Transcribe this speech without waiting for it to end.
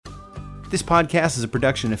This podcast is a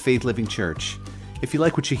production of Faith Living Church. If you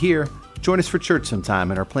like what you hear, join us for church sometime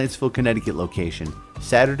at our Plantsville, Connecticut location,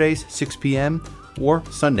 Saturdays, 6 p.m., or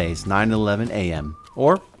Sundays, 9 and 11 a.m.,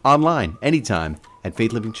 or online anytime at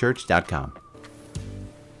faithlivingchurch.com.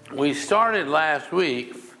 We started last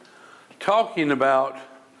week talking about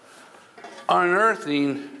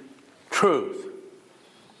unearthing truth.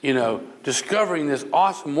 Discovering this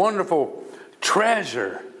awesome, wonderful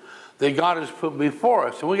treasure that God has put before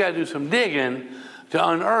us. And we got to do some digging to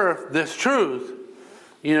unearth this truth,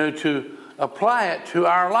 to apply it to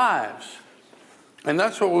our lives. And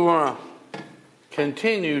that's what we want to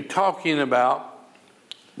continue talking about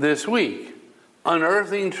this week.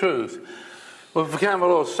 Unearthing truth. With kind of a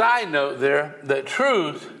little side note there, that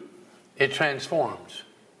truth, it transforms.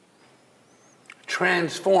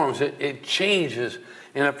 It changes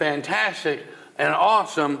in a fantastic and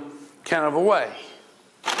awesome kind of a way.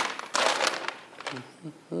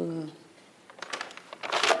 And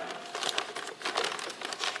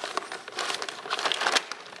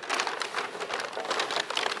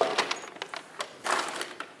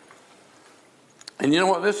you know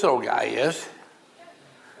what this little guy is?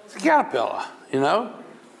 It's a caterpillar,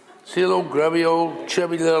 See little grubby old,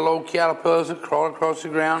 chubby little old caterpillars that crawl across the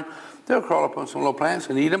ground. They'll crawl up on some little plants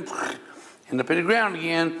and eat them. End up in the ground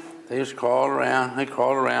again. They just crawl around.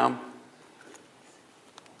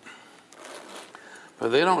 But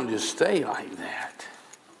they don't just stay like that.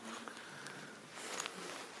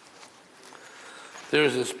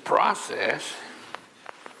 There's this process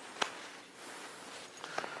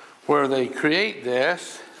where they create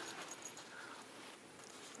this.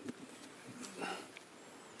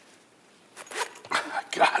 I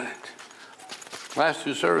got it. Last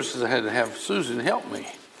two services I had to have Susan help me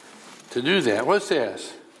to do that. What's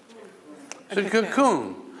this? It's a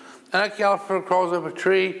cocoon. And that caterpillar crawls up a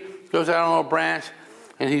tree, goes out on a little branch,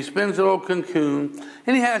 and he spins a little cocoon,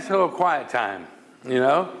 and he has a little quiet time,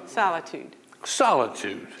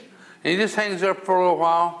 Solitude. And he just hangs there for a little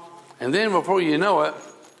while, and then before you know it,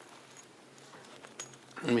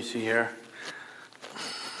 let me see here.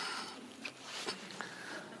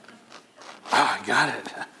 I got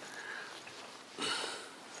it.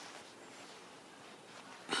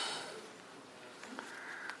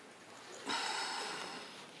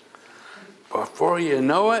 Before you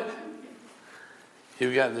know it,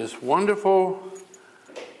 you've got this wonderful,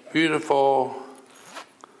 beautiful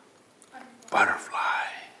butterfly.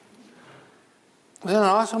 Isn't that an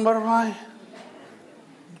awesome butterfly?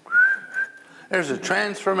 There's a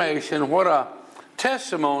transformation. What a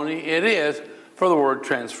testimony it is for the word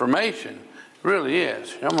transformation. It really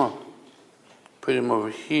is. I'm going to put him over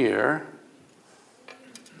here.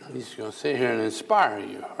 He's going to sit here and inspire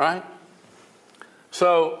you, right?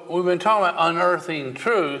 So we've been talking about unearthing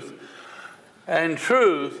truth, and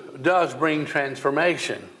truth does bring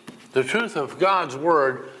transformation. The truth of God's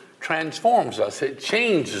word transforms us. It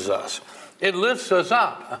changes us. It lifts us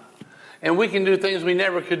up. And we can do things we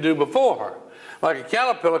never could do before. Like a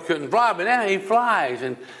caterpillar couldn't fly, but now he flies.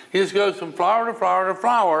 And he just goes from flower to flower to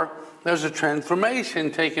flower. There's a transformation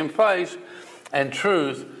taking place, and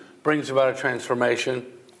truth brings about a transformation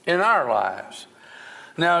in our lives.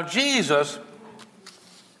 Now, Jesus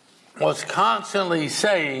was constantly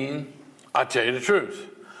saying, I tell you the truth.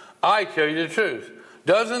 I tell you the truth.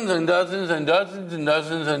 Dozens and dozens and dozens and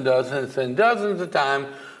dozens and dozens and dozens of times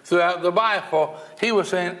throughout the Bible, he was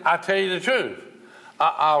saying, I tell you the truth.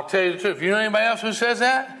 I'll tell you the truth. You know anybody else who says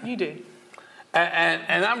that? You do.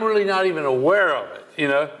 And I'm really not even aware of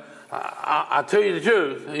it, I tell you the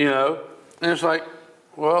truth, And it's like,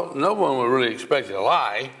 well, no one would really expect you to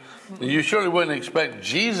lie. You surely wouldn't expect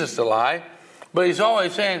Jesus to lie. But he's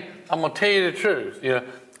always saying, I'm going to tell you the truth.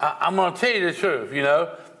 I'm going to tell you the truth,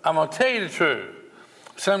 I'm going to tell you the truth.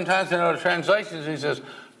 Sometimes in other translations he says,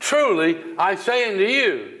 truly, I say unto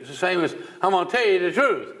you. It's the same as, I'm going to tell you the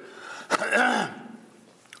truth.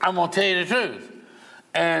 I'm going to tell you the truth.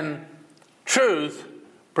 And truth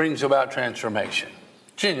brings about transformation.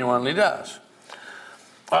 Genuinely does.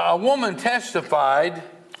 A woman testified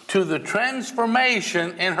to the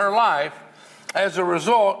transformation in her life as a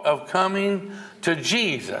result of coming to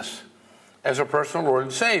Jesus as her personal Lord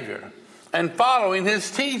and Savior and following his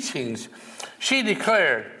teachings. She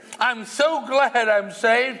declared, I'm so glad I'm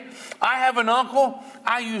saved. I have an uncle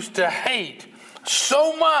I used to hate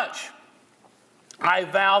so much. I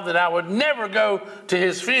vowed that I would never go to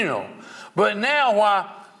his funeral. But now, why,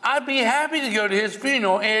 I'd be happy to go to his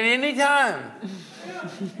funeral at any time.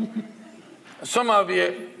 Some of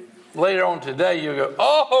you, later on today, you'll go,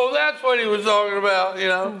 oh, that's what he was talking about, you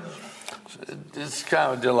know. It's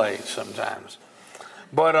kind of delayed sometimes.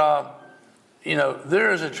 But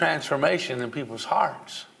there is a transformation in people's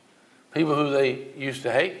hearts. People who they used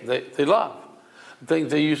to hate, they love.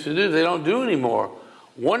 Things they used to do, they don't do anymore.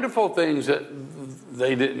 Wonderful things that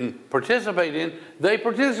they didn't participate in, they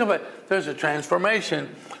participate. There's a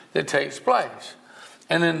transformation that takes place.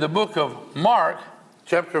 And in the book of Mark,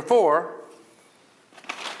 chapter 4,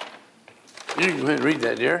 you can go ahead and read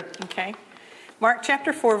that, dear. Okay. Mark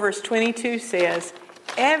chapter 4, verse 22 says,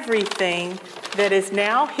 everything that is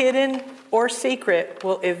now hidden or secret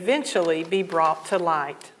will eventually be brought to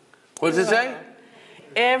light. What does it say?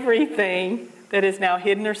 Everything that is now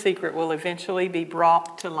hidden or secret will eventually be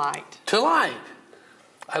brought to light. To light.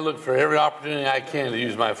 I look for every opportunity I can to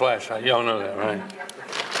use my flashlight. Y'all know that, right?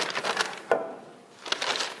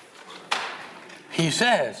 He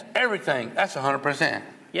says everything. That's 100%.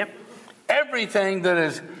 Yep. Everything that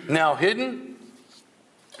is now hidden,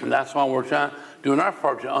 and that's why we're doing our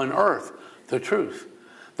part to unearth the truth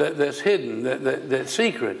that's hidden, that's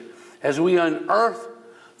secret. As we unearth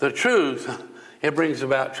the truth, it brings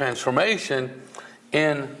about transformation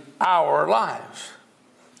in our lives.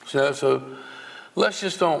 So let's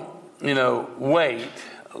just don't, wait.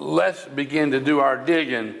 Let's begin to do our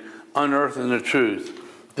digging, unearthing the truth,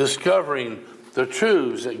 discovering the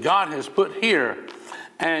truths that God has put here.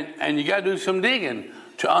 And you got to do some digging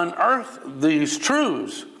to unearth these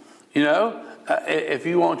truths, if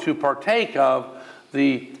you want to partake of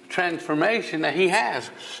the transformation that He has.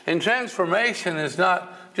 And transformation is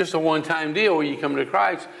not just a one-time deal where you come to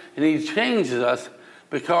Christ and He changes us,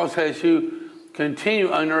 because as you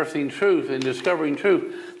continue unearthing truth and discovering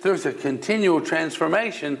truth, there's a continual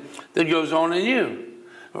transformation that goes on in you.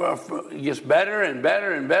 It gets better and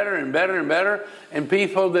better and better and better and better. And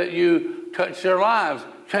people that you touch their lives,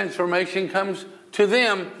 transformation comes to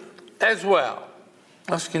them as well.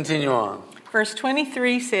 Let's continue on. Verse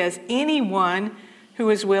 23 says, anyone who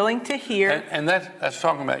is willing to hear. And that's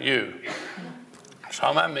talking about you. It's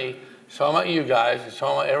talking about me. It's talking about you guys. It's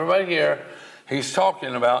talking about everybody here. He's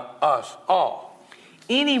talking about us all.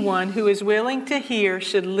 Anyone who is willing to hear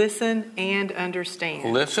should listen and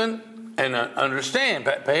understand. Listen and understand.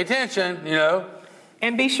 Pay attention,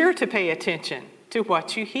 And be sure to pay attention to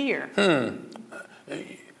what you hear.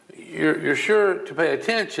 You're sure to pay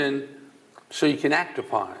attention so you can act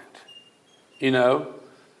upon it.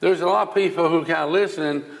 There's a lot of people who kind of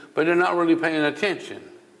listen, but they're not really paying attention.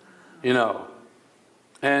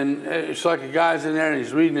 And it's like a guy's in there and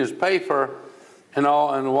he's reading his paper and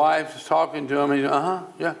all, and the wife's talking to him. He's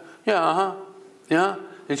yeah.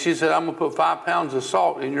 And she said, I'm going to put 5 pounds of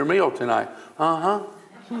salt in your meal tonight.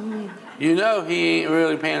 He ain't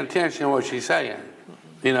really paying attention to what she's saying.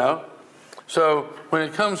 So when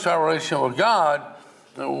it comes to our relationship with God,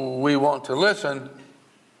 we want to listen.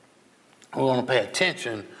 We want to pay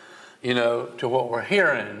attention, to what we're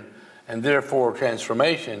hearing, and therefore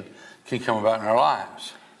transformation can come about in our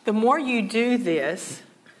lives. The more you do this,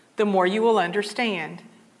 the more you will understand,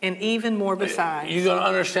 and even more besides. You're going to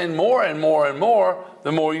understand more and more and more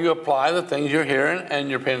the more you apply the things you're hearing and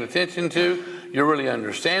you're paying attention to. You're really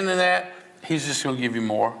understanding that. He's just going to give you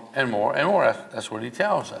more and more and more. That's what He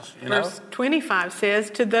tells us. Verse 25 says,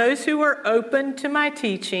 to those who are open to my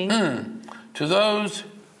teaching. To those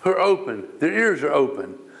who are open, their ears are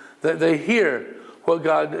open, that they hear what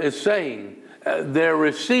God is saying. They're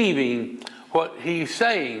receiving what He's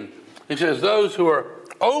saying. He says, those who are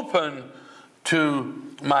open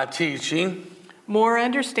to my teaching, more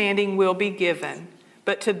understanding will be given.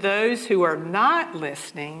 But to those who are not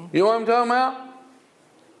listening. You know what I'm talking about?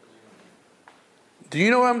 Do you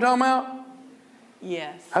know what I'm talking about?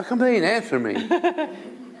 Yes. How come they didn't answer me?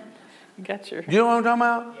 Got your. You know what I'm talking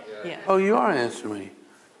about? Yeah. Oh, you are answering me.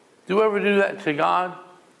 Do you ever do that to God?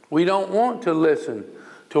 We don't want to listen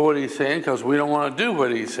to what He's saying because we don't want to do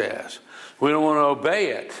what He says. We don't want to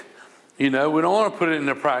obey it. We don't want to put it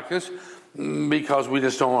into practice because we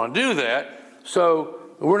just don't want to do that. So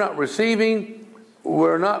we're not receiving,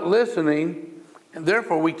 we're not listening, and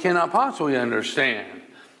therefore we cannot possibly understand.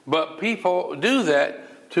 But people do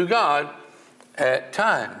that to God at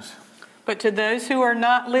times. But to those who are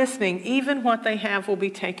not listening, even what they have will be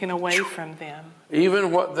taken away from them.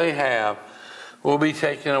 Even what they have will be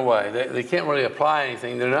taken away. They can't really apply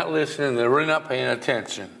anything. They're not listening. They're really not paying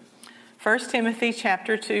attention. 1 Timothy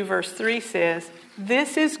chapter 2, verse 3 says,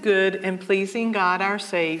 this is good and pleasing God our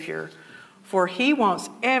Savior, for He wants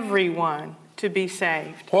everyone to be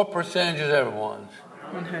saved. What percentage is everyone?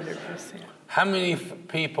 100%. How many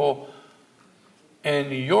people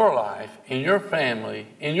in your life, in your family,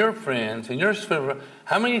 in your friends, in your sphere,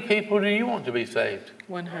 how many people do you want to be saved?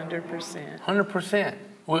 100%. 100%.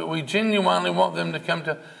 We genuinely want them to come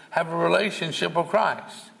to have a relationship with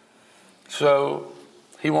Christ. So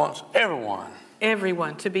he wants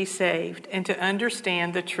everyone to be saved and to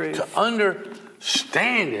understand the truth. To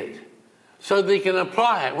understand it so they can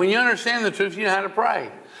apply it. When you understand the truth, you know how to pray.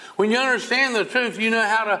 When you understand the truth, you know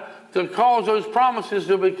how to cause those promises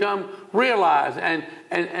to become realized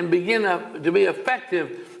and begin to be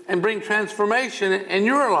effective and bring transformation in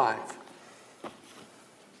your life.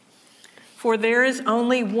 For there is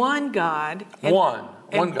only one God. One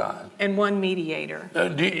God. And one mediator.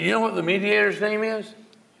 Do you know what the mediator's name is?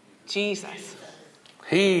 Jesus.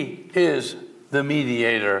 He is the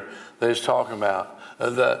mediator that he's talking about.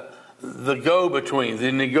 The go-between,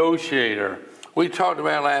 the negotiator. We talked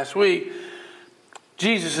about last week.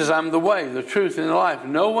 Jesus says, I'm the way, the truth, and the life.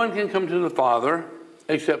 No one can come to the Father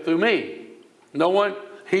except through me. No one.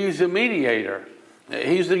 He's the mediator.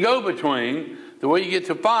 He's the go-between. The way you get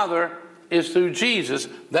to Father is through Jesus.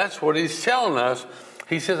 That's what he's telling us.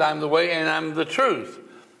 He says, I'm the way and I'm the truth.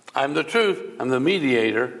 I'm the truth. I'm the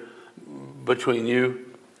mediator between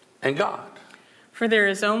you and God. For there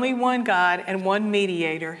is only one God and one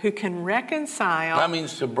mediator who can reconcile. That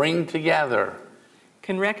means to bring together.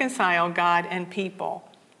 Can reconcile God and people.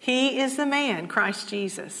 He is the man, Christ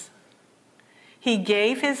Jesus. He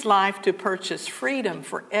gave his life to purchase freedom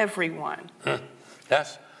for everyone.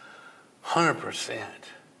 That's 100%.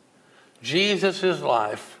 Jesus'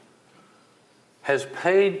 life has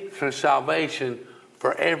paid for salvation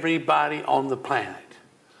for everybody on the planet.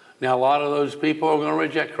 Now, a lot of those people are going to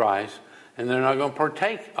reject Christ, and they're not going to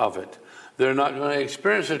partake of it. They're not going to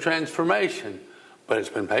experience the transformation, but it's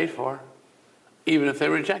been paid for, even if they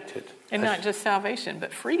reject it. And not just salvation,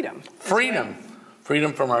 but freedom. Freedom.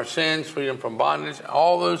 Freedom from our sins, freedom from bondage,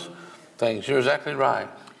 all those things. You're exactly right.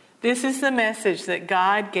 This is the message that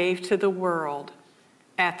God gave to the world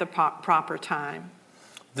at the proper time.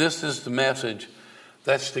 This is the message,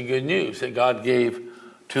 that's the good news that God gave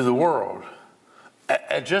to the world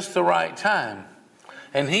at just the right time.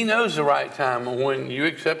 And he knows the right time. When you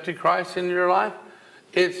accepted Christ into your life,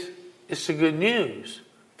 it's the good news.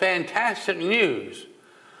 Fantastic news.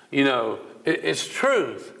 You know, it's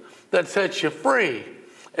truth that sets you free.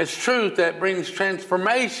 It's truth that brings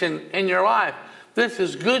transformation in your life. This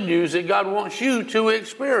is good news that God wants you to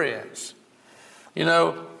experience. You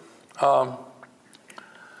know,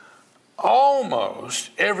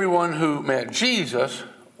 almost everyone who met Jesus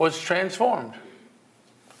was transformed.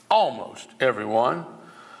 Almost everyone.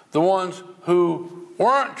 The ones who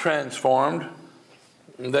weren't transformed,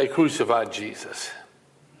 they crucified Jesus.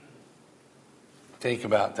 Think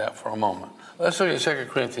about that for a moment. Let's look at 2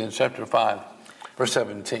 Corinthians chapter 5, verse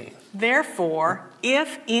 17. Therefore,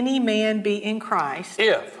 if any man be in Christ.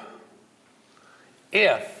 If.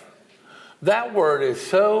 That word is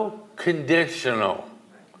so conditional.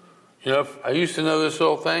 You know, I used to know this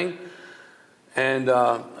little thing, and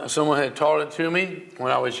someone had taught it to me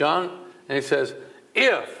when I was young, and it says,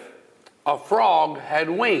 if a frog had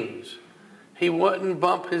wings, he wouldn't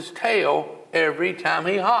bump his tail every time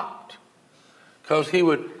he hopped, because he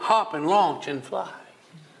would hop and launch and fly.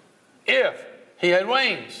 If he had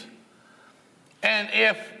wings. And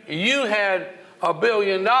if you had $1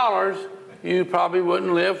 billion, you probably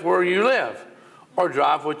wouldn't live where you live or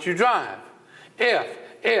drive what you drive. If.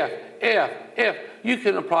 You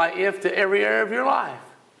can apply if to every area of your life.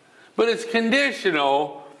 But it's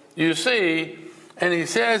conditional, you see, and he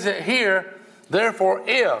says it here, therefore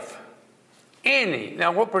if any.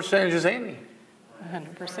 Now what percentage is any?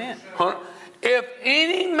 100%. If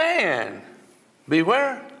any man be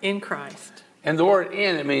where? In Christ. And the word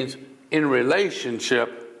in, it means in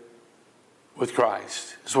relationship with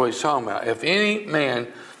Christ. That's what he's talking about. If any man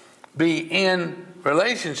be in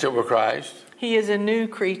relationship with Christ. He is a new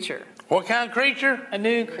creature. What kind of creature? A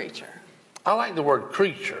new creature. I like the word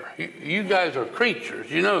creature. You guys are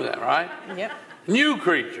creatures. You know that, right? Yep. New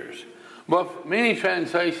creatures. But many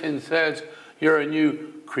translations says you're a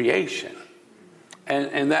new creation.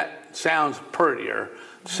 And that sounds prettier,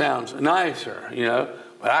 sounds nicer, you know.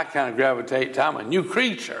 But I kind of gravitate to I'm a new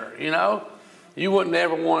creature, you know. You wouldn't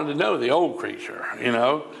ever want to know the old creature, you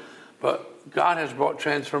know. But God has brought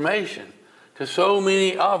transformation to so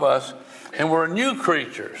many of us, and we're new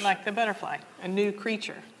creatures. Like the butterfly, a new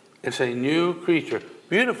creature. It's a new creature.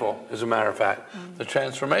 Beautiful, as a matter of fact, the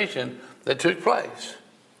transformation that took place.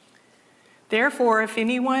 Therefore, if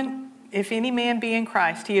any man be in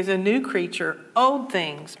Christ, he is a new creature. Old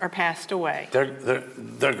things are passed away.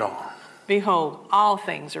 They're gone. Behold, all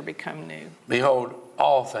things are become new. Behold,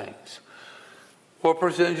 all things. What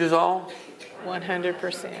percentage is all?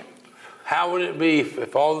 100%. How would it be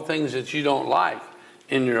if all the things that you don't like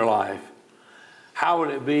in your life, how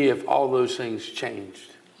would it be if all those things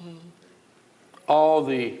changed? All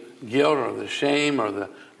the guilt or the shame or the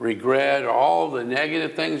regret or all the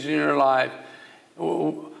negative things in your life,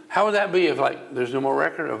 how would that be if there's no more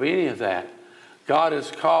record of any of that? God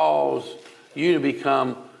has caused you to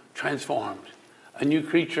become transformed, a new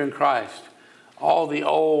creature in Christ. All the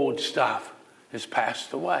old stuff has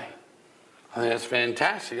passed away. I think that's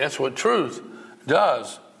fantastic. That's what truth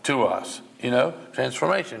does to us,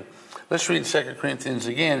 transformation. Let's read 2 Corinthians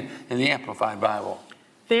again in the Amplified Bible.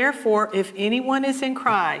 Therefore, if anyone is in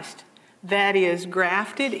Christ, that is,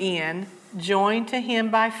 grafted in, joined to him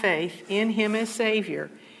by faith in him as Savior,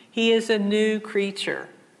 he is a new creature,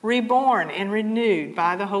 reborn and renewed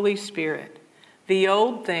by the Holy Spirit. The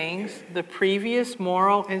old things, the previous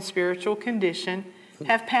moral and spiritual condition,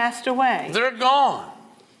 have passed away. They're gone.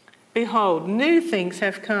 Behold, new things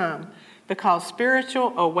have come, because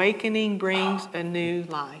spiritual awakening brings a new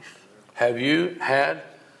life. Have you had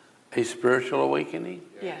a spiritual awakening?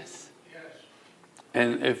 Yes.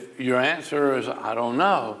 And if your answer is, I don't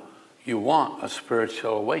know, you want a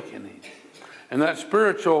spiritual awakening. And that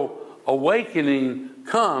spiritual awakening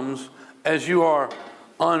comes as you are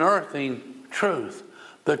unearthing truth,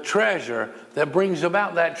 the treasure that brings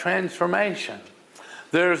about that transformation.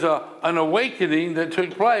 There's an awakening that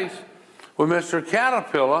took place with Mr.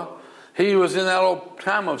 Caterpillar. He was in that old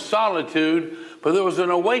time of solitude, but there was an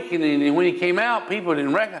awakening. And when he came out, people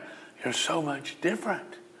didn't recognize, you're so much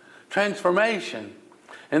different. Transformation.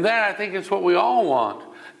 And that, I think, is what we all want.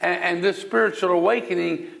 And this spiritual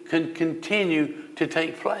awakening can continue to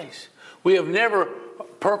take place. We have never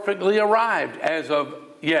perfectly arrived as of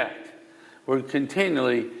yet. We're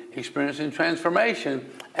continually experiencing transformation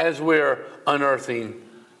as we're unearthing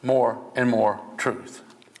more and more truth.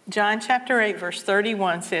 John chapter 8, verse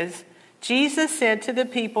 31 says, Jesus said to the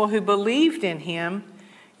people who believed in him,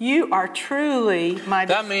 you are truly my...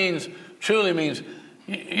 That means, truly means,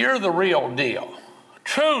 you're the real deal.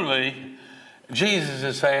 Truly, Jesus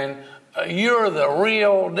is saying, you're the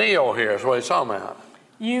real deal here, is what he's talking about.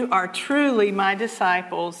 You are truly my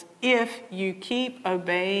disciples if you keep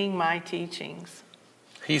obeying my teachings.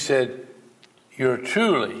 He said, you're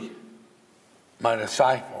truly my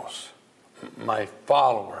disciples, my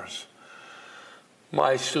followers,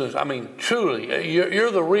 my students. I mean, truly,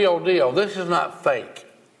 you're the real deal. This is not fake,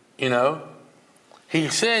 He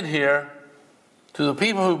said here to the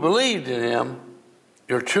people who believed in him,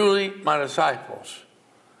 you're truly my disciples.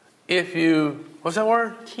 If you, what's that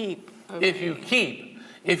word? Keep.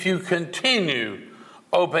 If you continue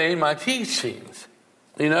obeying my teachings,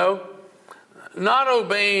 not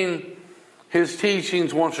obeying his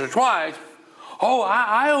teachings once or twice. Oh,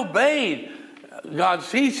 I obeyed God's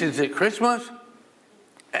teachings at Christmas.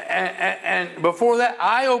 And before that,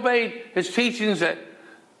 I obeyed his teachings at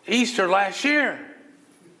Easter last year.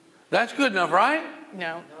 That's good enough, right?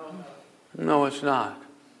 No. No, it's not.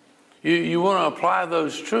 You want to apply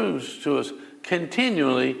those truths to us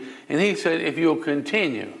continually. And he said, if you'll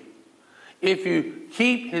continue, if you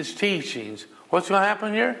keep his teachings, what's going to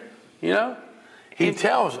happen here? He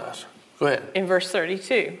tells us. Go ahead. In verse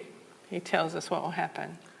 32, he tells us what will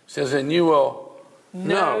happen. He says, and you will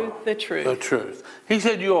know the truth. The truth. He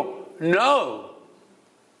said, you'll know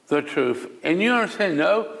the truth. And you understand,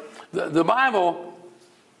 the Bible,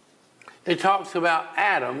 it talks about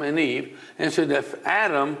Adam and Eve. And it said that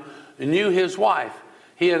Adam knew his wife.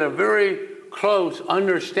 He had a very close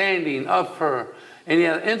understanding of her. And he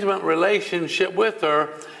had an intimate relationship with her.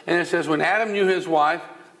 And it says when Adam knew his wife,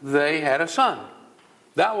 they had a son.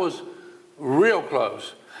 That was real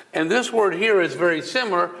close. And this word here is very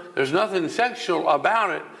similar. There's nothing sexual about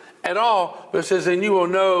it at all. But it says, and you'll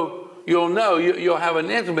have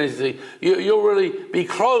an intimacy. You'll really be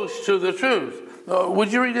close to the truth.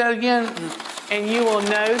 Would you read that again? And you will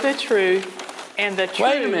know the truth, and the truth...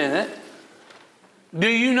 Wait a minute. Do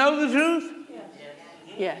you know the truth?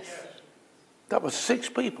 Yes. That was 6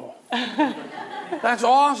 people. That's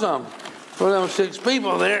awesome. For those 6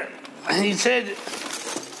 people there. And he said,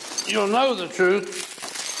 you'll know the truth.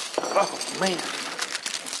 Oh, man.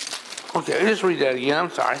 Okay, just read that again.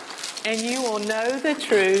 I'm sorry. And you will know the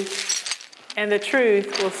truth, and the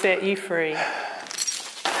truth will set you free.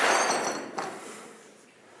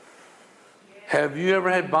 Have you ever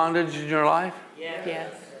had bondage in your life?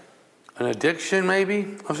 Yes. An addiction,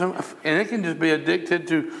 maybe? And it can just be addicted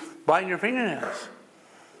to biting your fingernails.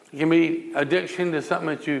 It can be addiction to something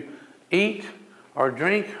that you eat or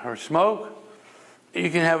drink or smoke. You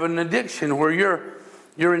can have an addiction where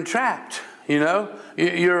you're entrapped,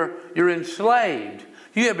 You're enslaved.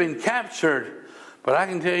 You have been captured. But I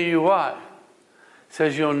can tell you what. It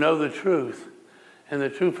says you'll know the truth, and the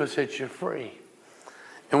truth will set you free.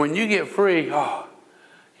 And when you get free,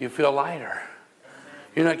 you feel lighter.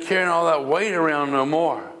 You're not carrying all that weight around no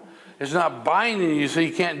more. It's not binding you so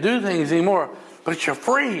you can't do things anymore. But you're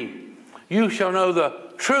free. You shall know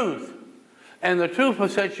the truth. And the truth will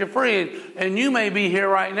set you free. And you may be here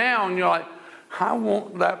right now and you're like, I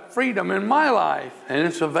want that freedom in my life. And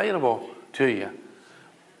it's available to you.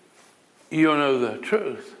 You'll know the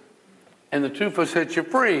truth. And the truth will set you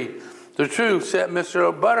free. The truth set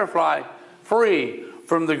Mr. Butterfly free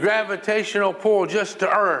from the gravitational pull just to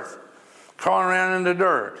earth, crawling around in the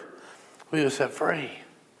dirt. We were set free.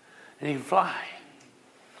 And he can fly.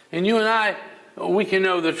 And you and I, we can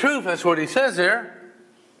know the truth. That's what he says there.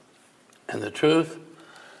 And the truth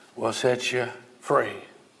will set you free.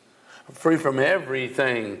 Free from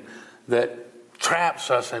everything that traps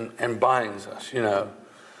us and binds us, you know.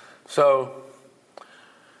 So,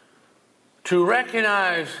 to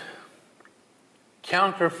recognize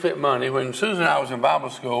counterfeit money, when Susan and I was in Bible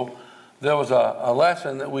school, there was a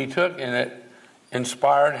lesson that we took, and it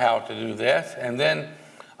inspired how to do this. And then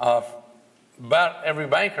about every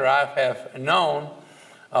banker I have known,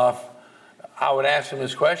 I would ask them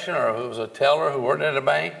this question, or if it was a teller who worked at a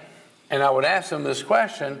bank, and I would ask them this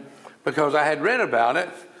question because I had read about it,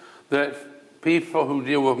 that people who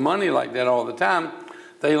deal with money like that all the time,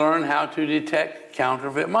 they learn how to detect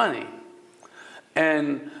counterfeit money.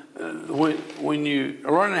 And when you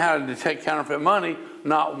learn how to detect counterfeit money,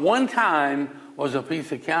 not one time was a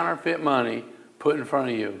piece of counterfeit money put in front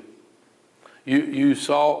of you. You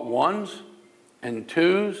saw ones and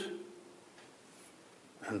twos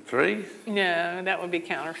and threes? No, that would be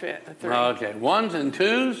counterfeit. The three. Okay, ones and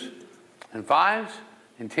twos and fives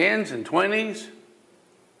and tens and 20s.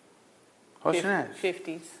 What's next?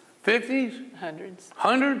 50s. 50s? Hundreds.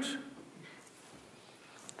 Hundreds?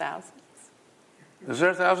 Thousands. Is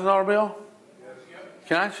there a $1,000 bill?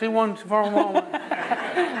 Can I see one for a moment?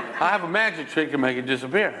 I have a magic trick to make it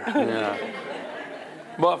disappear. Yeah.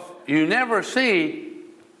 But you never see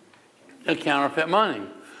a counterfeit money.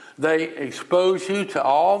 They expose you to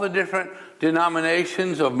all the different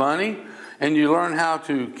denominations of money, and you learn how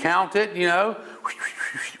to count it, you know,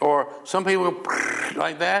 or some people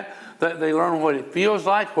like that. They learn what it feels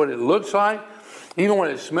like, what it looks like, even what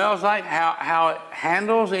it smells like, how it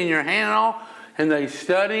handles in your hand and all. And they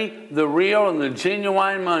study the real and the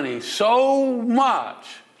genuine money so much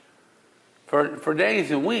for days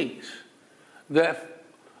and weeks that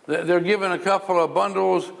they're given a couple of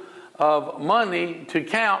bundles of money to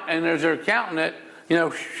count, and as they're counting it, you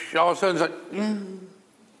know, all of a sudden it's like,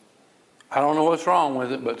 I don't know what's wrong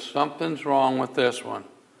with it, but something's wrong with this one.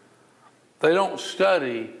 They don't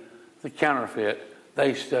study the counterfeit.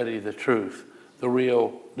 They study the truth, the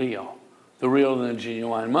real deal, the real and the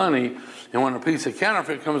genuine money. And when a piece of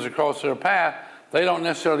counterfeit comes across their path, they don't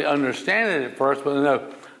necessarily understand it at first, but they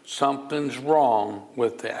know something's wrong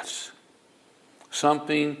with this.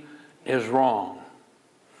 Something is wrong.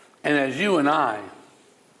 And as you and I,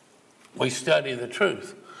 we study the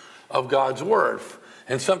truth of God's Word,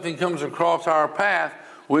 and something comes across our path,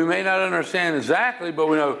 we may not understand exactly, but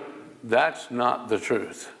we know that's not the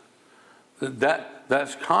truth.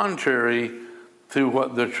 That's contrary to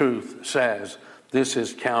what the truth says. This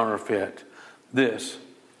is counterfeit. This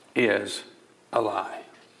is a lie.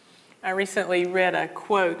 I recently read a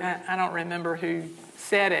quote. I don't remember who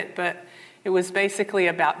said it, but it was basically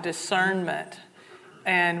about discernment.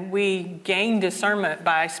 And we gain discernment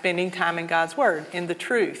by spending time in God's Word, in the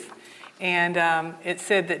truth. And it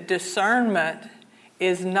said that discernment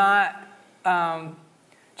is not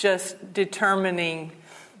just determining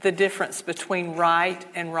the difference between right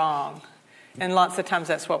and wrong. And lots of times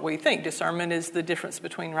that's what we think. Discernment is the difference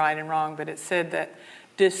between right and wrong. But it said that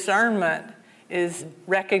discernment is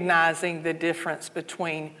recognizing the difference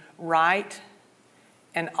between right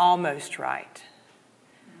and almost right.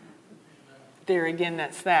 There again,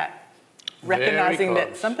 that's that. Recognizing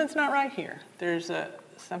that something's not right here. There's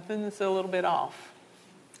something that's a little bit off.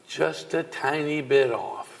 Just a tiny bit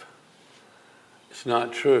off. It's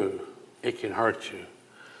not true. It can hurt you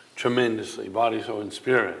tremendously, body, soul, and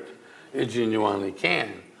spirit. It genuinely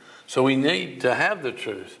can. So we need to have the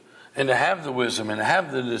truth and to have the wisdom and to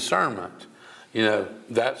have the discernment. You know,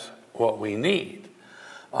 that's what we need.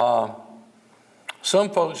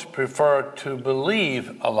 Some folks prefer to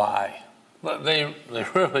believe a lie. They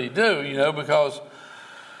really do, you know, because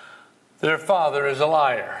their father is a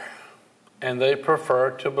liar. And they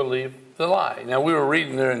prefer to believe the lie. Now, we were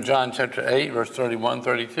reading there in John chapter 8, verse 31,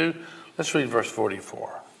 32. Let's read verse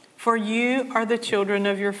 44. For you are the children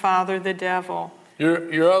of your father, the devil.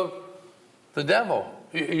 You're of the devil.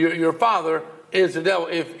 Your father is the devil.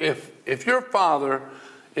 If your father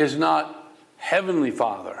is not Heavenly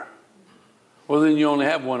Father, well, then you only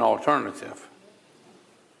have one alternative.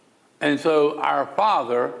 And so our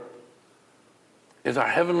Father is our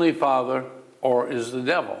Heavenly Father or is the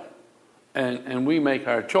devil. And we make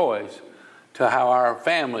our choice to how our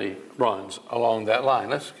family runs along that line.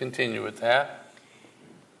 Let's continue with that.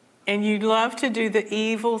 And you love to do the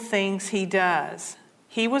evil things he does.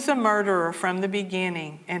 He was a murderer from the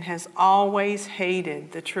beginning and has always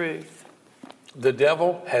hated the truth. The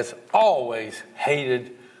devil has always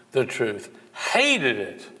hated the truth. Hated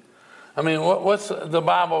it. I mean, what's the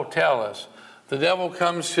Bible tell us? The devil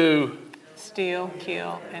comes to steal,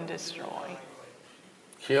 kill, and destroy.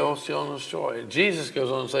 Kill, steal, and destroy. Jesus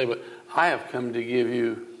goes on to say, but I have come to give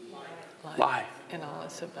you life. In all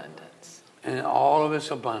its abundance. And in all of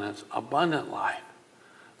its abundance, abundant life.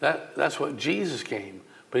 That's what Jesus came.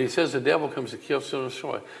 But he says the devil comes to kill, steal, and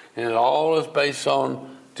destroy. And it all is based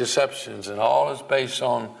on deceptions and all is based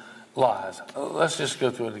on lies. Let's just go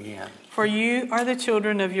through it again. For you are the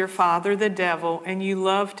children of your father, the devil, and you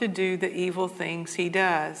love to do the evil things he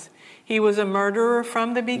does. He was a murderer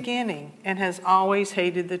from the beginning and has always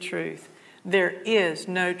hated the truth. There is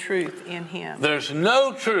no truth in him. There's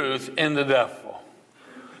no truth in the devil.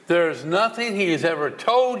 There's nothing he has ever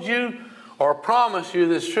told you or promised you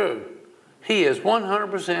that's true. He is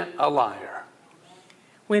 100% a liar.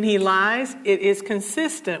 When he lies, it is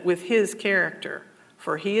consistent with his character,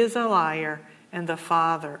 for he is a liar and the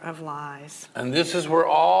father of lies. And this is where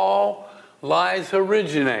all lies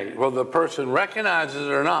originate. Whether the person recognizes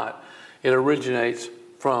it or not, it originates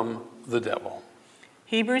from the devil.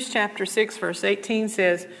 Hebrews chapter 6 verse 18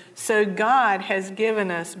 says, so God has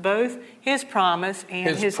given us both his promise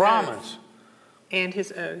and his promise. Oath. And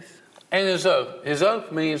his oath. And his oath. His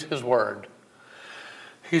oath means his word.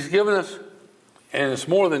 He's given us, and it's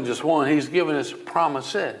more than just one, he's given us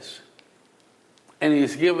promises. And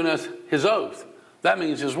he's given us his oath. That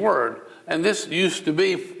means his word. And this used to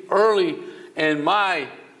be early in my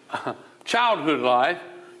childhood life.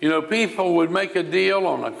 You know, people would make a deal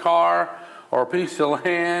on a car or a piece of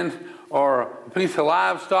land or a piece of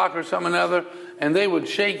livestock or something other, and they would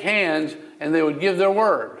shake hands and they would give their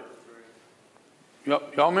word.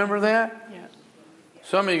 Y'all remember that? Yeah.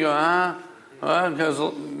 Some of you go,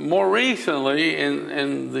 because more recently,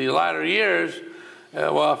 in the latter years,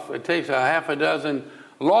 it takes a half a dozen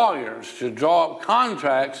lawyers to draw up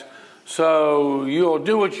contracts so you'll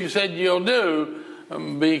do what you said you'll do,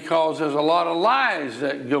 because there's a lot of lies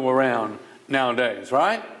that go around nowadays,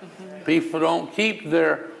 right? Mm-hmm. People don't keep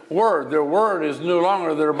their word. Their word is no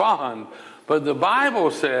longer their bond. But the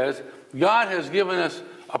Bible says God has given us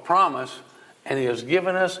a promise and he has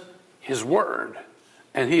given us his word.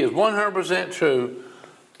 And he is 100% true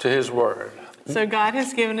to his word. So God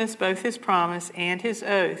has given us both his promise and his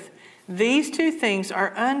oath. These two things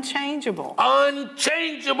are unchangeable.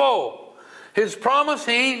 Unchangeable. His promise,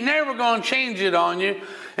 he ain't never going to change it on you.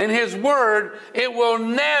 And his word, it will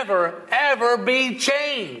never, ever be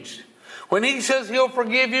changed. When he says he'll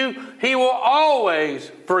forgive you, he will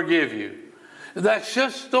always forgive you. That's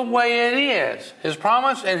just the way it is. His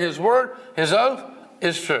promise and his word, his oath,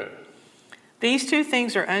 is true. These two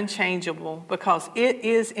things are unchangeable because it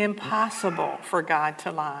is impossible for God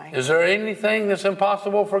to lie. Is there anything that's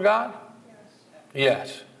impossible for God?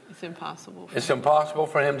 Yes. It's impossible. It's impossible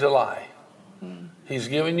for him to lie. He's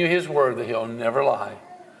given you his word that he'll never lie.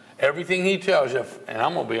 Everything he tells you, and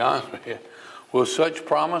I'm going to be honest with you, with such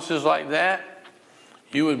promises like that,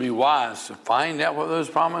 you would be wise to find out what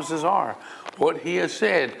those promises are. What he has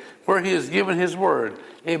said, where he has given his word,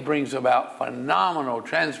 it brings about phenomenal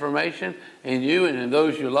transformation in you and in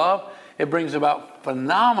those you love. It brings about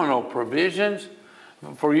phenomenal provisions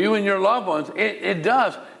for you and your loved ones. It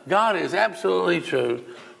does. God is absolutely true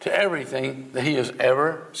to everything that he has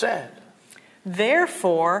ever said.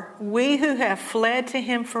 Therefore, we who have fled to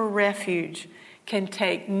him for refuge can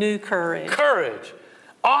take new courage. Courage.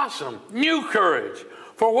 Awesome. New courage.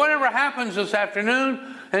 For whatever happens this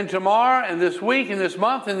afternoon and tomorrow and this week and this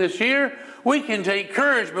month and this year, we can take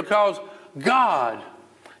courage because God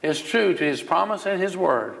is true to his promise and his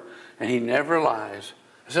word, and he never lies.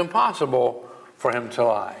 It's impossible for him to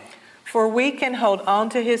lie. For we can hold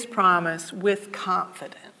on to his promise with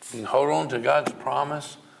confidence. You can hold on to God's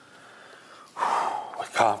promise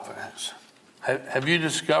with confidence. Have you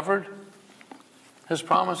discovered his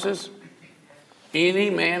promises?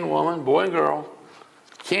 Any man, woman, boy, and girl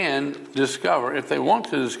can discover, if they want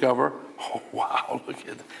to discover, oh, wow, look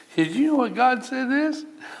at that. Did you know what God said this?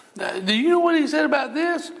 Do you know what he said about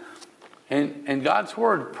this? And God's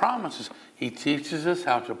word promises. He teaches us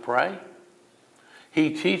how to pray.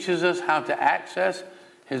 He teaches us how to access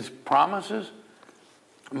his promises.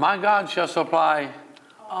 My God shall supply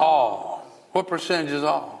all. What percentage is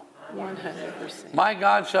all? 100%. My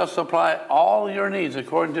God shall supply all your needs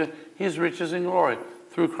according to his riches and glory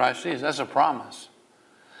through Christ Jesus. That's a promise.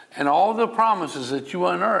 And all the promises that you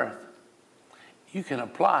unearth, you can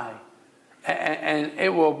apply. And it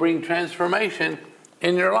will bring transformation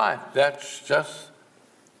in your life. That's just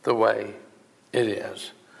the way it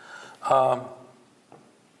is.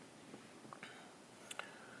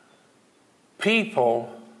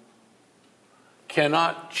 People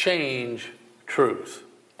cannot change truth.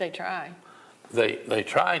 They try. They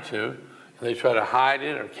try to. They try to hide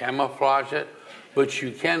it or camouflage it. But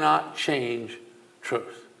you cannot change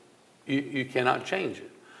truth. You cannot change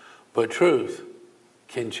it. But truth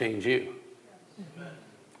can change you.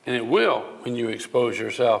 And it will when you expose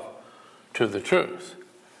yourself to the truth.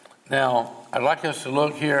 Now, I'd like us to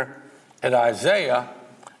look here at Isaiah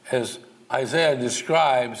as Isaiah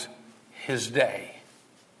describes his day.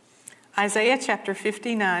 Isaiah chapter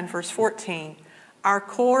 59, verse 14. Our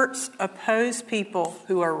courts oppose people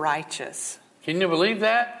who are righteous. Can you believe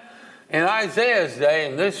that? In Isaiah's day,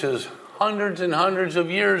 and this is hundreds and hundreds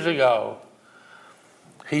of years ago,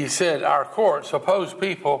 he said, our courts oppose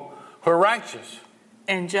people who are righteous.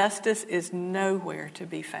 And justice is nowhere to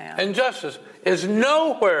be found. And justice is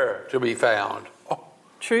nowhere to be found. Oh.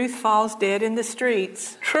 Truth falls dead in the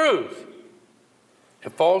streets. Truth.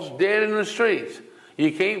 It falls dead in the streets.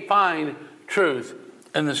 You can't find truth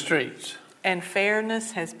in the streets. And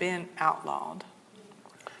fairness has been outlawed.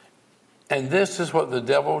 And this is what the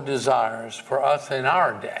devil desires for us in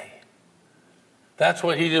our day. That's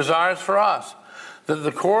what he desires for us. That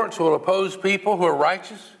the courts will oppose people who are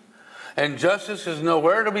righteous, and justice is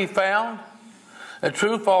nowhere to be found. The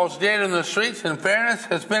truth falls dead in the streets, and fairness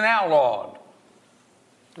has been outlawed.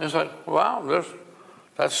 It's like, wow,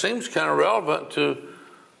 that seems kind of relevant to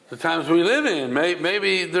the times we live in.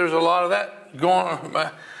 Maybe there's a lot of that going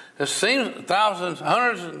on. It seems thousands,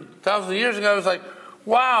 hundreds and thousands of years ago, it's like,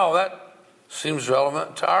 wow, that seems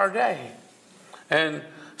relevant to our day. And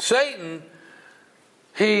Satan,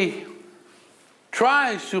 he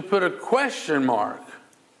tries to put a question mark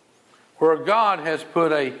where God has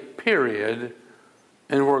put a period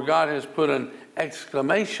and where God has put an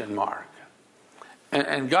exclamation mark.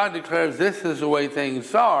 And God declares this is the way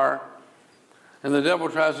things are. And the devil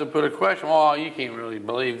tries to put a question. Oh, you can't really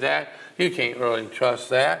believe that. You can't really trust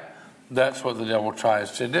that. That's what the devil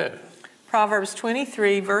tries to do. Proverbs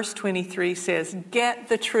 23, verse 23 says, get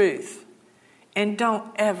the truth and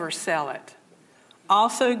don't ever sell it.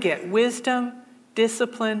 Also get wisdom,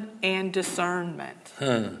 discipline, and discernment.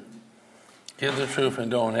 Get the truth and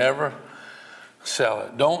don't ever sell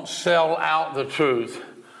it. Don't sell out the truth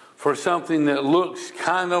for something that looks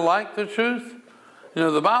kind of like the truth. You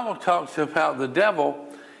know, the Bible talks about the devil.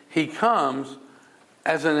 He comes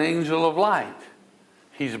as an angel of light.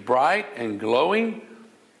 He's bright and glowing.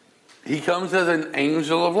 He comes as an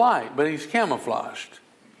angel of light, but he's camouflaged.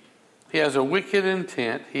 He has a wicked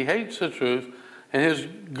intent. He hates the truth, and his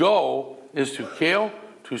goal is to kill,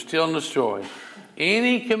 to steal, and destroy.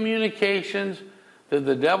 Any communications that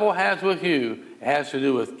the devil has with you has to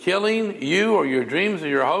do with killing you or your dreams or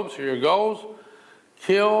your hopes or your goals.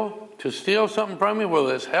 Kill, to steal something from you,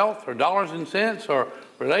 whether it's health or dollars and cents or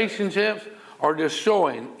relationships, or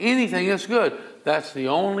destroying anything that's good. That's the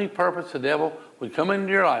only purpose the devil would come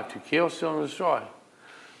into your life, to kill, steal, and destroy.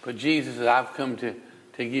 But Jesus said, I've come to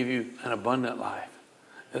give you an abundant life.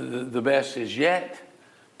 The best is yet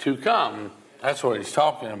to come. That's what he's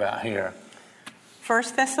talking about here. 1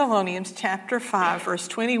 Thessalonians chapter 5, verse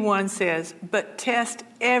 21 says, but test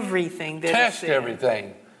everything that is said. Test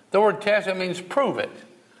everything. The word test, it means prove it.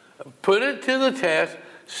 Put it to the test.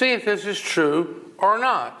 See if this is true or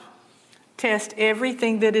not. Test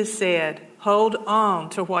everything that is said. Hold on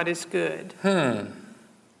to what is good.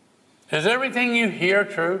 Is everything you hear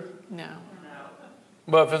true? No.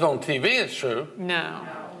 But if it's on TV, it's true. No.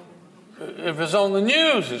 If it's on the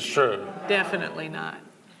news, it's true. Definitely not.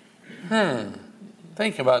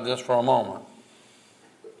 Think about this for a moment.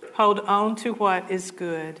 Hold on to what is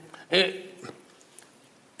good.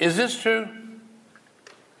 Is this true?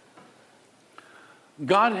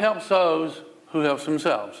 God helps those who helps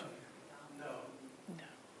themselves. No.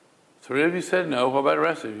 3 of you said no. What about the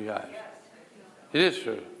rest of you guys? Yes. It is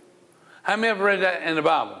true. How many ever read that in the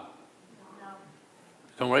Bible? No.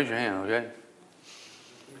 Don't raise your hand, okay?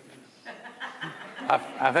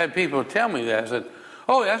 I've had people tell me that. I said,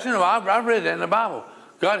 oh, that's in the Bible. I've read that in the Bible.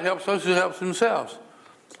 God helps those who helps themselves.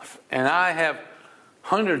 And I have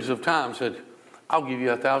hundreds of times said, I'll give you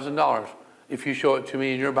 $1,000 if you show it to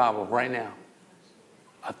me in your Bible right now.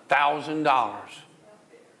 $1,000.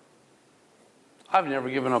 I've never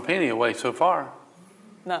given a penny away so far.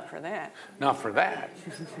 Not for that. Not for that.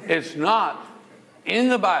 It's not in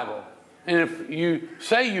the Bible. And if you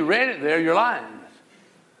say you read it there, you're lying.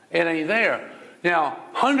 It ain't there. Now,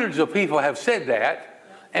 hundreds of people have said that,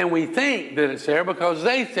 and we think that it's there because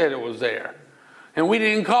they said it was there. And we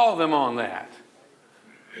didn't call them on that.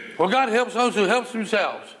 Well, God helps those who help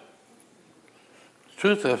themselves. The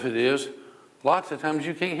truth of it is, lots of times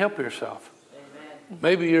you can't help yourself. Amen.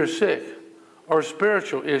 Maybe you're sick, or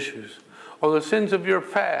spiritual issues, or the sins of your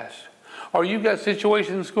past, or you've got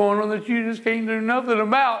situations going on that you just can't do nothing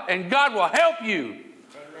about, and God will help you.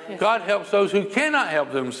 Amen. God helps those who cannot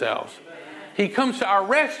help themselves. He comes to our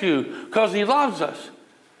rescue because He loves us.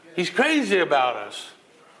 He's crazy about us.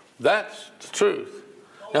 That's the truth.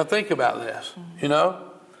 Now think about this, you know.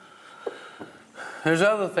 There's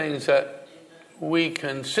other things that we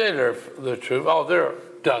consider the truth. Oh, there are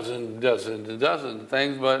dozens of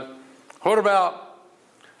things, but what about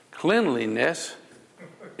cleanliness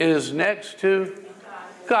is next to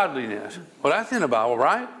godliness? Well, that's in the Bible,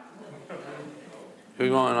 right? You're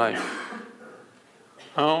going like,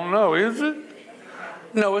 I don't know, is it?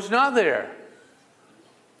 No, it's not there.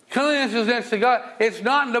 Cleanliness is next to God. It's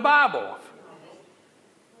not in the Bible.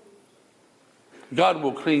 God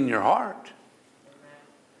will clean your heart.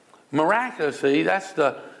 Miraculously, that's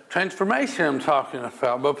the transformation I'm talking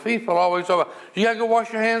about. But people always talk about, you got to go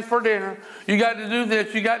wash your hands for dinner. You got to do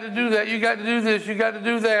this. You got to do that. You got to do this. You got to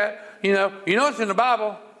do that. You know it's in the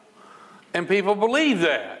Bible. And people believe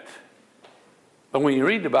that. But when you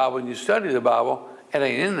read the Bible and you study the Bible, it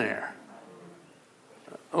ain't in there.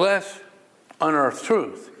 Let's unearth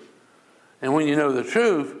truth. And when you know the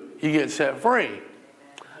truth, you get set free.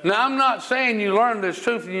 Now, I'm not saying you learn this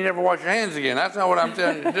truth and you never wash your hands again. That's not what I'm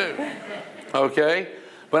telling you to do. Okay?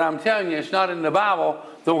 But I'm telling you, it's not in the Bible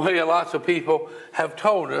the way lots of people have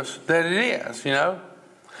told us that it is, you know.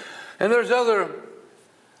 And there's other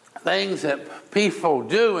things that people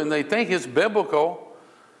do and they think it's biblical,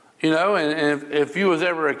 you know. And if you was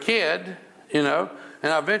ever a kid, you know,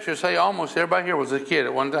 and I venture to say almost everybody here was a kid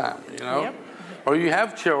at one time, you know. Yep. Or you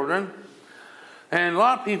have children. And a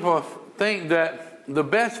lot of people think that the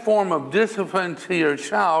best form of discipline to your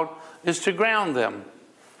child is to ground them.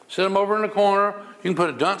 Sit them over in the corner. You can put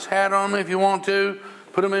a dunce hat on them if you want to.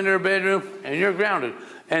 Put them in their bedroom, and you're grounded.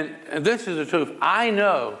 And this is the truth. I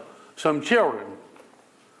know some children,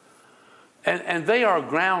 and they are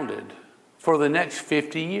grounded for the next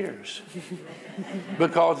 50 years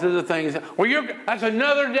because of the things. Well, that's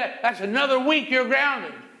another day. That's another week. You're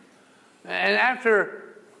grounded. And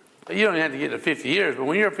after, you don't have to get to 50 years, but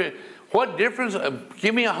when you're 50, what difference?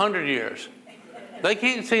 Give me 100 years. They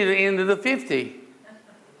can't see the end of the 50.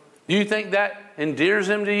 Do you think that endears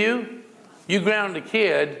them to you? You ground a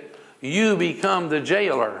kid, you become the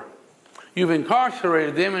jailer. You've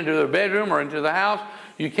incarcerated them into their bedroom or into the house.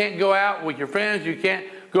 You can't go out with your friends. You can't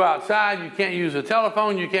go outside. You can't use a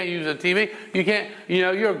telephone. You can't use a TV. You can't,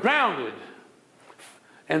 you're grounded.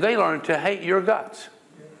 And they learn to hate your guts.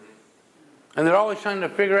 And they're always trying to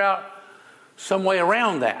figure out some way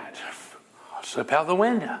around that. Slip out the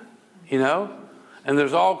window, And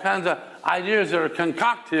there's all kinds of ideas that are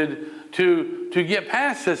concocted to get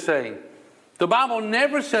past this thing. The Bible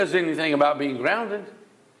never says anything about being grounded.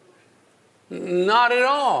 Not at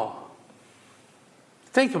all.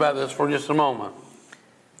 Think about this for just a moment.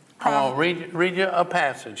 I'm going to read you a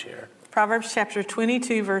passage here. Proverbs chapter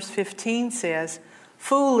 22, verse 15 says,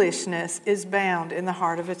 foolishness is bound in the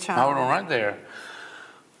heart of a child. Hold on right there.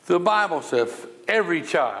 The Bible says every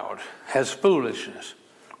child has foolishness.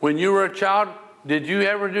 When you were a child, did you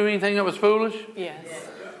ever do anything that was foolish? Yes.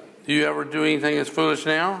 Do you ever do anything that's foolish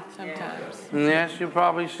now? Sometimes. Yes, you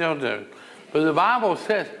probably still do. But the Bible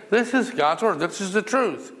says, this is God's word. This is the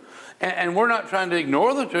truth. And we're not trying to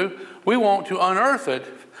ignore the truth. We want to unearth it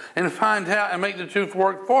and find out and make the truth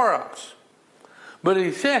work for us. But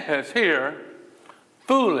he says here,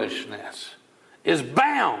 foolishness is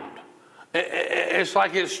bound. It's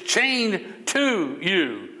like it's chained to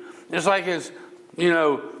you. It's like it's,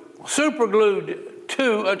 super glued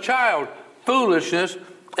to a child. Foolishness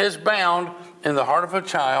is bound in the heart of a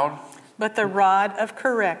child. But the rod of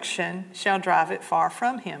correction shall drive it far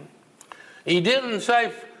from him. He didn't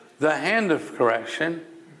say the hand of correction.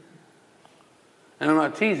 And I'm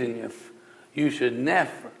not teasing you. You should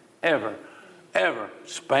never, ever, ever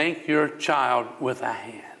spank your child with a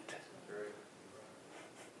hand.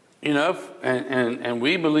 And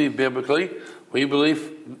we believe biblically, we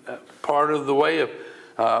believe part of the way of,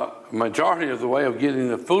 majority of the way of getting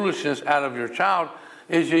the foolishness out of your child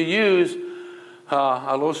is you use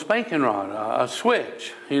a little spanking rod, a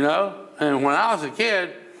switch, And when I was a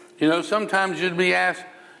kid, sometimes you'd be asked,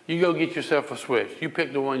 you go get yourself a switch. You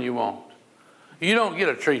pick the one you want. You don't get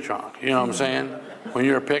a tree trunk, you know what I'm saying, when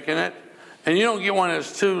you're picking it. And you don't get one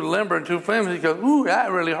that's too limber and too flimsy because, ooh,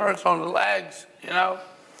 that really hurts on the legs, you know.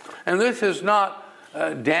 And this is not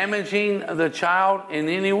damaging the child in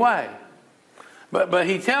any way. But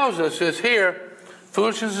he tells us this here,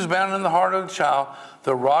 foolishness is bound in the heart of the child.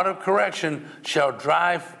 The rod of correction shall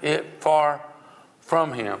drive it far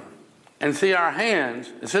from him. And see, our hands,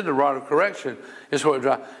 it said the rod of correction is what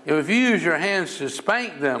drives. If you use your hands to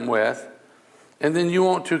spank them with, and then you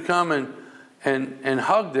want to come and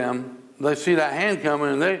hug them, they see that hand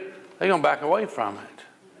coming and they're going to back away from it.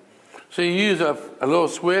 So you use a little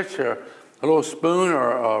switch or a little spoon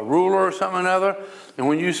or a ruler or something or other, and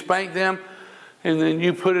when you spank them, and then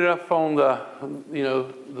you put it up on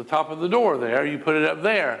the top of the door there, you put it up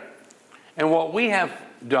there. And what we have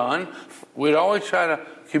done, we'd always try to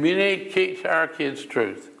communicate to our kids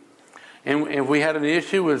truth. And if we had an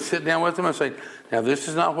issue, we'd sit down with them and say, now this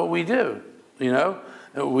is not what we do. You know,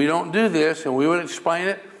 we don't do this, and we would explain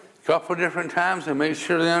it a couple of different times and make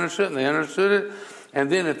sure they understood it, and they understood it.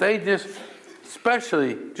 And then if they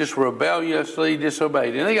especially rebelliously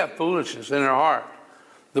disobeyed, and they got foolishness in their heart,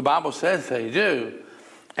 the Bible says they do,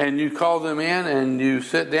 and you call them in and you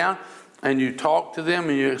sit down and you talk to them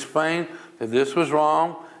and you explain that this was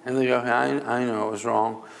wrong, and they go, I know it was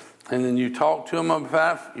wrong. And then you talk to them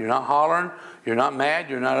about it. You're not hollering, you're not mad,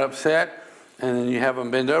 you're not upset, and then you have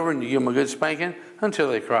them bend over and you give them a good spanking until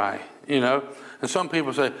they cry, you know. And some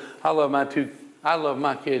people say, I love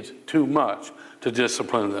my kids too much to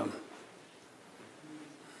discipline them.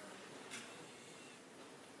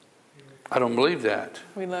 I don't believe that.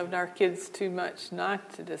 We loved our kids too much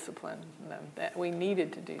not to discipline them. That we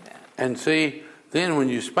needed to do that. And see, then when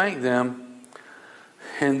you spank them,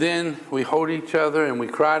 and then we hold each other and we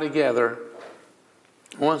cry together,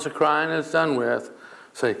 once the crying is done with,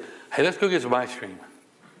 say, hey, let's go get some ice cream.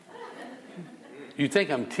 You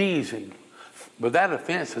think I'm teasing, but that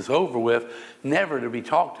offense is over with, never to be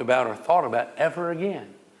talked about or thought about ever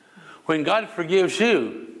again. When God forgives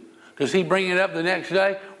you, does he bring it up the next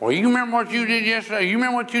day? Well, you remember what you did yesterday? You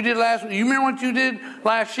remember what you did last week? You remember what you did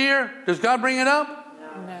last year? Does God bring it up?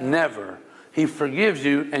 No. Never. He forgives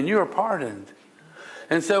you and you are pardoned.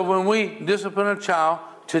 And so when we discipline a child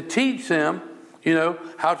to teach them, you know,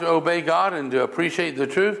 how to obey God and to appreciate the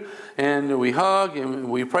truth, and we hug and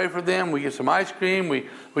we pray for them, we get some ice cream,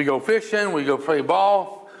 we go fishing, we go play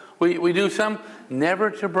ball, we do some, never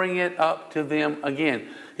to bring it up to them again.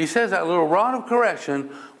 He says that little rod of correction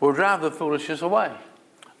will drive the foolishness away.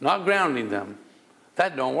 Not grounding them.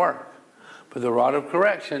 That don't work. But the rod of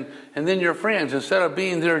correction, and then your friends, instead of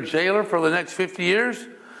being their jailer for the next 50 years,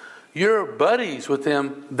 you're buddies with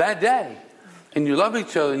them that day. And you love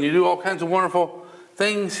each other and you do all kinds of wonderful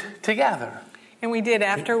things together. And we did,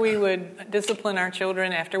 after we would discipline our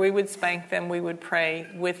children, after we would spank them, we would pray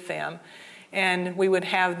with them. And we would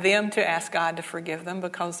have them to ask God to forgive them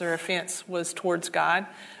because their offense was towards God.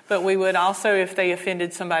 But we would also, if they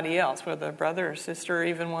offended somebody else, whether a brother or sister or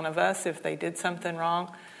even one of us, if they did something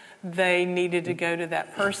wrong, they needed to go to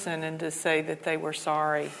that person and to say that they were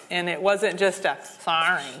sorry. And it wasn't just a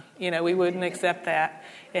sorry. You know, we wouldn't accept that.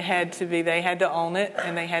 It had to be, they had to own it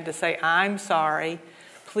and they had to say, I'm sorry,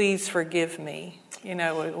 please forgive me. You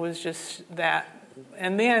know, it was just that.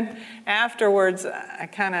 And then afterwards, I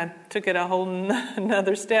kind of took it a whole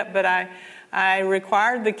another step, but I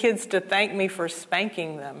required the kids to thank me for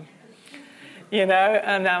spanking them. You know,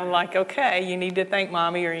 and I'm like, okay, you need to thank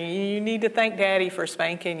mommy or you need to thank daddy for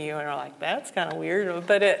spanking you. And they're like, that's kind of weird.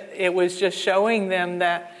 But it was just showing them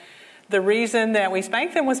that the reason that we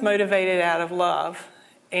spanked them was motivated out of love.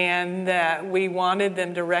 And that we wanted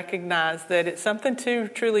them to recognize that it's something to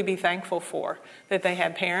truly be thankful for. That they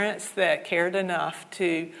had parents that cared enough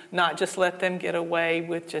to not just let them get away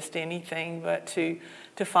with just anything, but to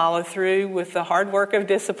follow through with the hard work of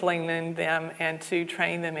disciplining them and to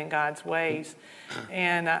train them in God's ways.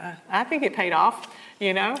 And I think it paid off,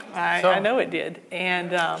 you know. I know it did.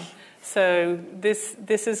 And so this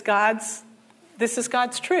is God's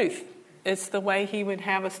truth. It's the way he would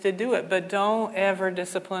have us to do it. But don't ever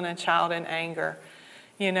discipline a child in anger,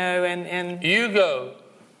 you know. And you go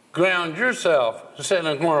ground yourself, sit in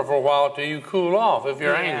a corner for a while till you cool off if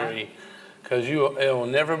you're angry. Because it will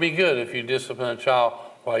never be good if you discipline a child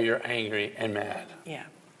while you're angry and mad. Yeah.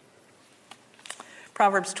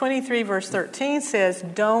 Proverbs 23 verse 13 says,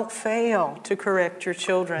 don't fail to correct your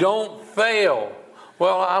children. Don't fail.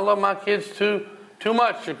 Well, I love my kids too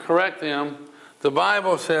much to correct them. The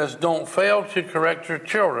Bible says, don't fail to correct your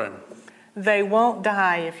children. They won't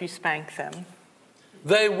die if you spank them.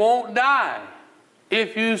 They won't die.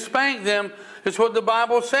 if you spank them. It's what the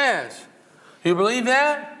Bible says. You believe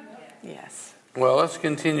that? Yes. Well, let's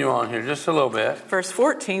continue on here just a little bit. Verse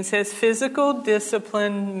 14 says, physical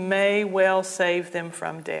discipline may well save them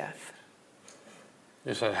from death.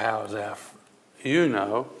 You say, how is that? You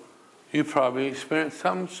know, you probably experienced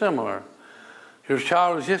something similar. Your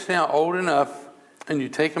child is just now old enough, and you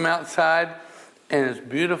take them outside, and it's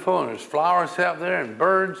beautiful, and there's flowers out there, and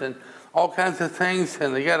birds, and all kinds of things,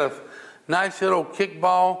 and they got a nice little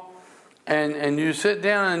kickball, and you sit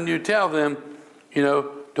down and you tell them, you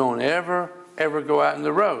know, don't ever go out in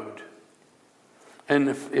the road. And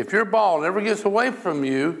if your ball ever gets away from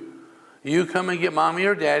you, you come and get mommy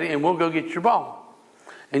or daddy, and we'll go get your ball.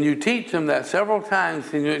 And you teach them that several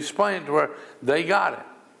times, and you explain it to where they got it.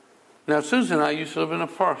 Now, Susan and I used to live in a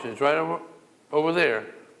parsonage right over there.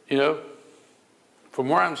 You know, from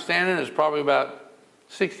where I'm standing, it's probably about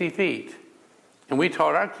 60 feet. And we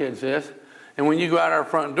taught our kids this. And when you go out our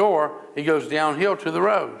front door, it goes downhill to the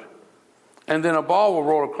road. And then a ball will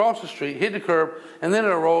roll across the street, hit the curb, and then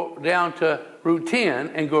it'll roll down to Route 10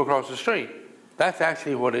 and go across the street. That's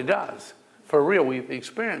actually what it does. For real, we've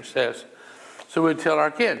experienced this. So we tell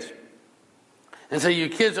our kids. And so your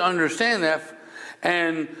kids understand that.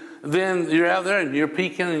 And then you're out there and you're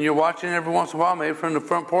peeking and you're watching every once in a while, maybe from the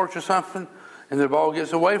front porch or something, and the ball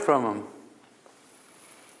gets away from them.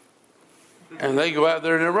 And they go out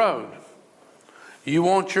there in the road. You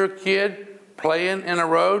want your kid playing in a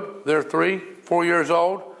road, they're 3, 4 years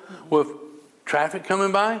old, with traffic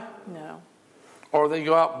coming by? No. Or they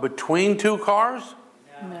go out between two cars?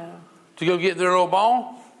 No. To go get their little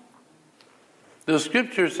ball? The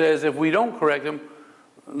scripture says if we don't correct them,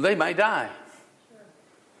 they might die.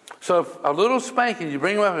 So if a little spanking, you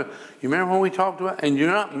bring them up, you remember when we talked about, and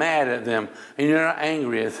you're not mad at them, and you're not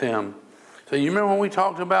angry at them. So you remember when we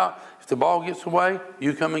talked about, if the ball gets away,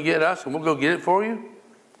 you come and get us, and we'll go get it for you?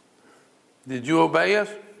 Did you obey us?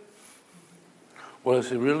 Well,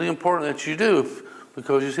 it's really important that you do,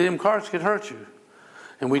 because you see them cars could hurt you.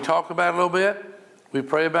 And we talk about it a little bit, we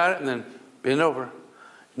pray about it, and then bend over,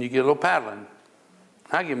 and you get a little paddling.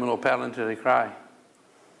 I give them a little paddling until they cry.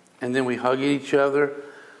 And then we hug each other,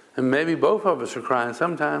 and maybe both of us are crying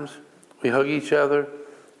sometimes. We hug each other,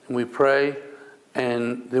 and we pray,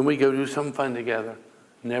 and then we go do something fun together.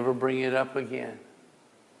 Never bring it up again.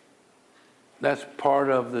 That's part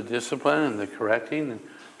of the discipline and the correcting and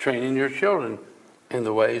training your children in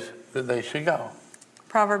the ways that they should go.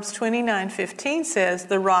 Proverbs 29:15 says,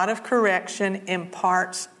 the rod of correction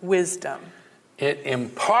imparts wisdom. It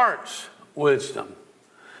imparts wisdom.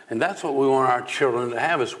 And that's what we want our children to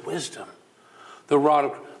have, is wisdom. The rod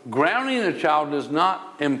of grounding a child does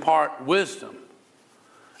not impart wisdom.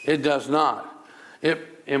 It does not.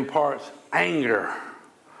 It imparts anger,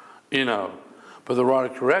 you know. But the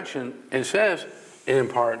rod of correction, it says, it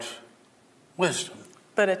imparts wisdom.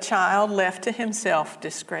 But a child left to himself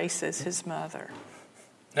disgraces his mother.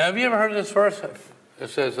 Now, have you ever heard this verse? It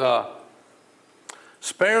says,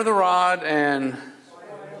 spare the rod and...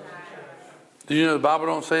 Do you know the Bible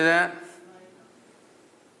don't say that?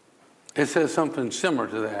 It says something similar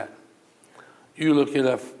to that. You look it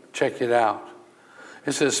up, check it out.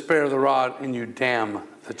 It says, spare the rod and you damn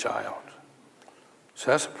the child.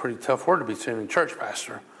 So that's a pretty tough word to be saying in church,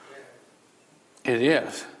 Pastor. It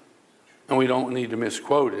is. And we don't need to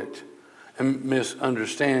misquote it and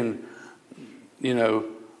misunderstand, you know,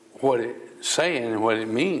 what it's saying and what it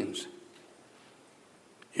means.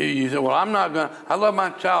 You say, well, I love my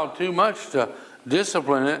child too much to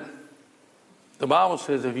discipline it. The Bible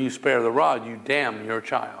says if you spare the rod, you damn your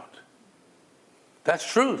child. That's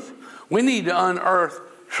truth. We need to unearth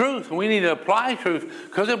truth, and we need to apply truth,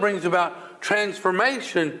 because it brings about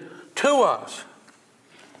transformation to us.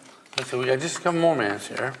 And so we got just a couple more minutes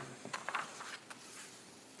here.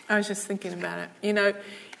 I was just thinking about it. You know,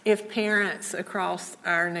 if parents across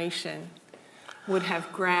our nation would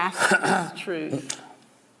have grasped this truth,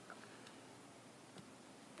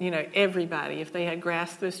 you know, everybody, if they had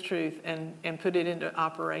grasped this truth and put it into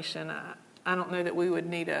operation, I don't know that we would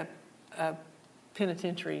need a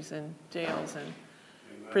penitentiaries and jails and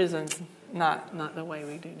prisons, not the way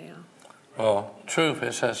we do now. Well, truth,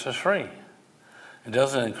 it sets us free. It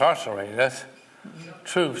doesn't incarcerate us.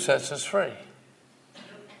 Truth sets us free.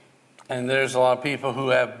 And there's a lot of people who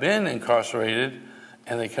have been incarcerated,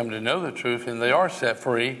 and they come to know the truth, and they are set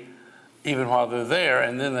free even while they're there,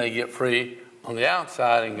 and then they get free on the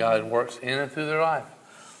outside, and God works in and through their life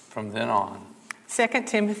from then on. 2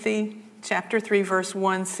 Timothy chapter 3, verse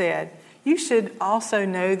 1 said, You should also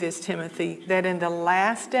know this, Timothy, that in the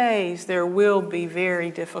last days there will be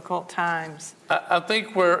very difficult times. I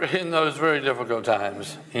think we're in those very difficult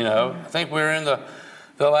times, I think we're in the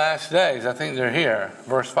last days. I think they're here.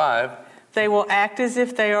 Verse 5. They will act as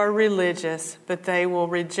if they are religious, but they will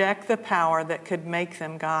reject the power that could make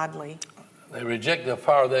them godly. They reject the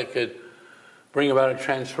power that could bring about a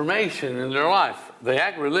transformation in their life. They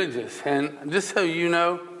act religious. And just so you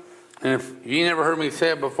know, and if you never heard me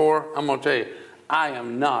say it before, I'm going to tell you, I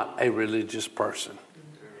am not a religious person.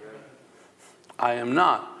 I am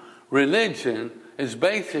not. Religion is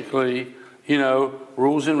basically,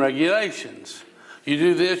 rules and regulations. You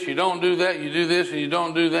do this, you don't do that, you do this, and you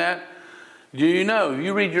don't do that. Do you know, if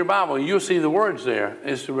you read your Bible, you'll see the words there.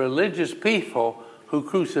 It's the religious people who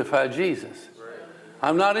crucified Jesus.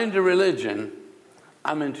 I'm not into religion.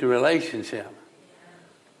 I'm into relationship.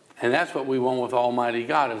 And that's what we want with Almighty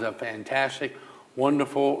God, is a fantastic,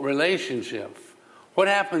 wonderful relationship. What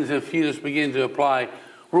happens if you just begin to apply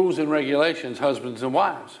rules and regulations, husbands and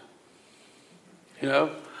wives?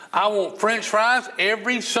 I want French fries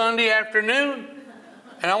every Sunday afternoon,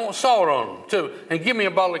 and I want salt on them too. And give me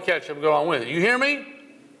a bottle of ketchup to go along with it. You hear me?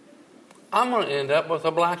 I'm going to end up with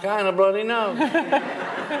a black eye and a bloody nose.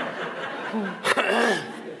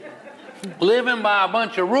 Living by a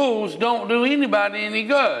bunch of rules don't do anybody any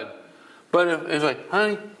good. But if it's like,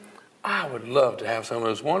 honey, I would love to have some of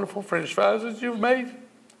those wonderful French fries that you've made.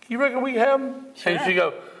 You reckon we can have them? Sure. And she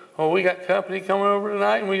go, we got company coming over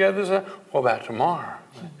tonight, and we got this. What about tomorrow?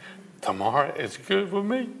 Tomorrow is good with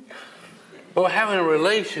me. But having a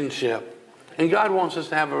relationship, and God wants us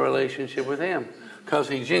to have a relationship with Him because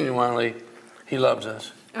He genuinely, He loves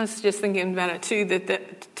us. I was just thinking about it too,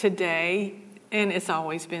 that today, and it's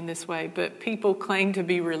always been this way, but people claim to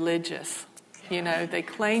be religious. They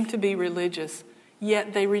claim to be religious,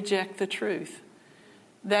 yet they reject the truth.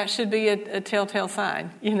 That should be a telltale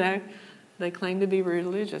sign, They claim to be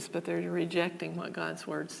religious, but they're rejecting what God's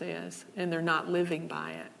Word says, and they're not living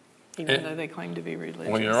by it, even though they claim to be religious.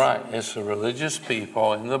 Well, you're right. It's the religious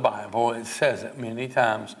people in the Bible, it says it many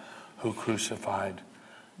times, who crucified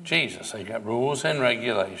Jesus. They got rules and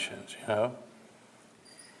regulations,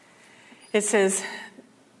 It says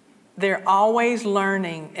they're always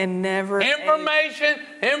learning and never... Information,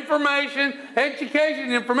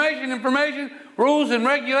 education, information, rules and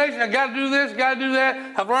regulations. I got to do this, got to do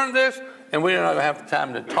that. I've learned this. And we don't have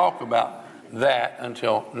time to talk about that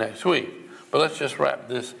until next week. But let's just wrap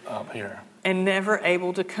this up here. And never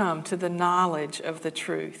able to come to the knowledge of the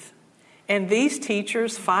truth. And these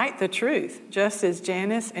teachers fight the truth, just as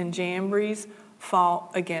Jannes and Jambres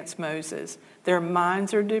fought against Moses. Their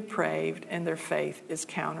minds are depraved and their faith is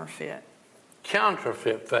counterfeit.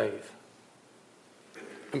 Counterfeit faith.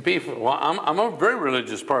 And people, I'm a very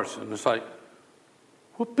religious person. It's like,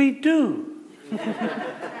 whoopee doo.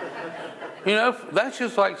 That's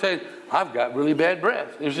just like saying, I've got really bad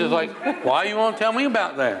breath. It's just like, why you want to tell me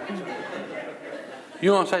about that?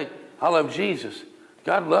 You want to say, I love Jesus.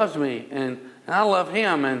 God loves me, and I love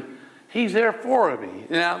Him, and He's there for me.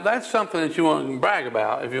 Now, that's something that you want to brag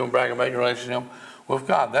about. If you want to brag about your relationship with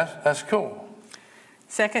God, that's cool.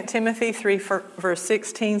 2 Timothy 3 verse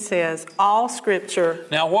 16 says, all Scripture...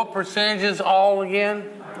 Now, what percentage is all again?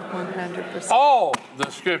 100%. All the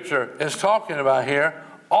Scripture is talking about here.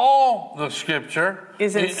 All the Scripture,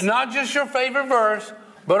 not just your favorite verse,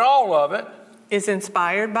 but all of it, is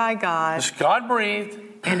inspired by God. It's God-breathed.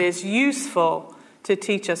 And is useful to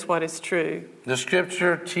teach us what is true. The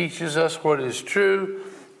Scripture teaches us what is true.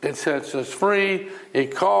 It sets us free.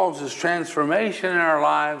 It causes transformation in our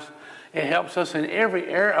lives. It helps us in every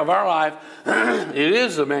area of our life. It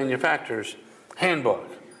is the manufacturer's handbook.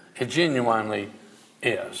 It genuinely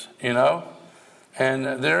is, And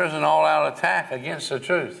there is an all-out attack against the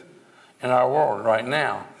truth in our world right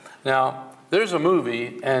now. Now, there's a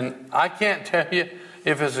movie, and I can't tell you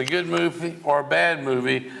if it's a good movie or a bad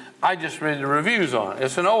movie. I just read the reviews on it.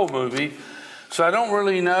 It's an old movie, so I don't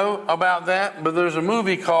really know about that, but there's a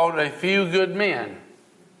movie called A Few Good Men.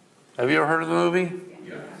 Have you ever heard of the movie?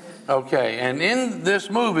 Yes. Okay, and in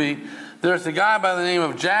this movie, there's a guy by the name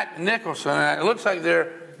of Jack Nicholson, and it looks like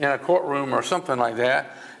they're in a courtroom or something like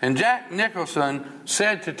that. And Jack Nicholson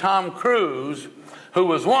said to Tom Cruise, who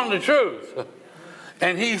was wanting the truth,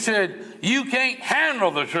 and he said, you can't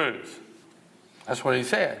handle the truth. That's what he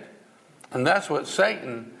said. And that's what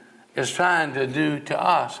Satan is trying to do to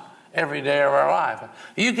us every day of our life.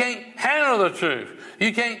 You can't handle the truth.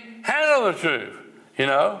 You can't handle the truth,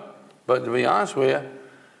 But to be honest with you,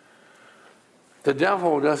 the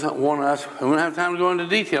devil doesn't want us, we don't have time to go into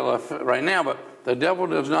detail right now, but the devil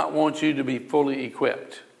does not want you to be fully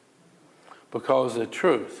equipped. Because the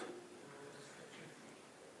truth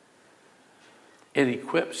It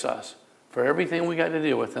equips us for everything we got to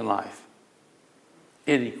deal with in life.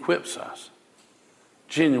 It equips us.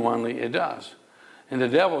 Genuinely, it does. And the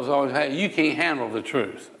devil's always, hey, you can't handle the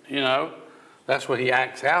truth. That's what he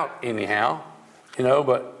acts out anyhow.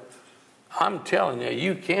 But I'm telling you,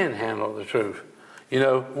 you can handle the truth.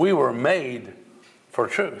 We were made for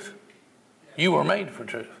truth. You were made for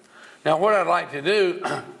truth. Now, what I'd like to do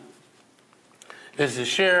is to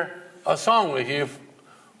share a song with you.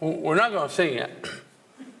 We're not going to sing it,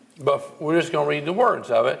 but we're just going to read the words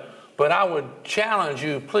of it. But I would challenge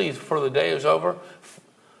you, please, before the day is over,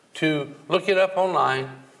 to look it up online.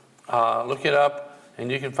 Look it up,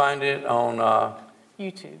 and you can find it on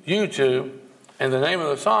YouTube. And the name of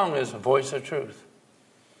the song is Voice of Truth.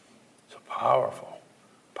 It's a powerful,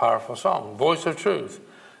 powerful song. Voice of Truth.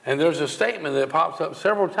 And there's a statement that pops up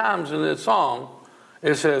several times in this song.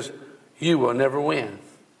 It says, you will never win.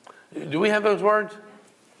 Do we have those words?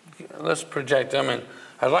 Let's project them. And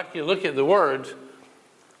I'd like you to look at the words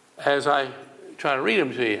as I try to read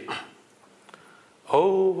them to you.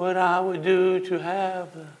 Oh, what I would do to have...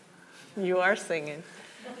 You are singing.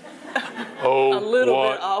 Oh, a little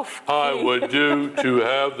what bit off key. I would do to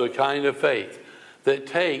have the kind of faith that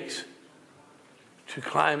takes to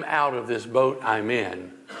climb out of this boat I'm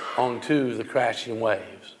in onto the crashing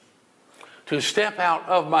waves. To step out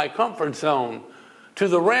of my comfort zone to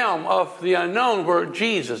the realm of the unknown where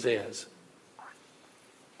Jesus is.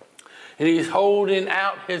 And he's holding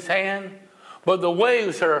out his hand, but the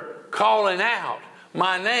waves are calling out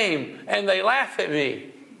my name and they laugh at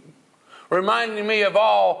me, reminding me of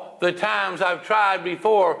all the times I've tried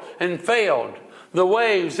before and failed. The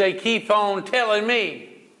waves, they keep on telling me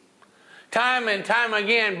time and time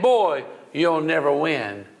again, boy, you'll never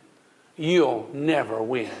win. You'll never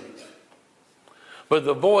win. But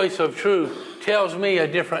the voice of truth tells me a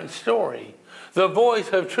different story. The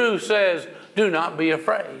voice of truth says, do not be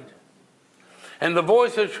afraid. And the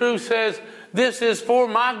voice of truth says, this is for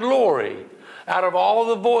my glory. Out of all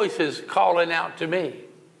the voices calling out to me,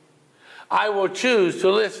 I will choose to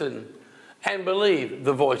listen and believe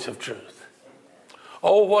the voice of truth.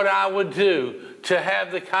 Oh, what I would do to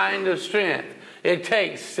have the kind of strength it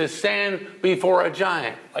takes to stand before a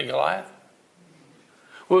giant like Goliath,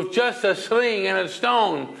 with just a sling and a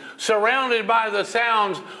stone, surrounded by the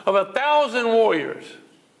sounds of 1,000 warriors,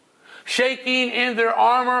 shaking in their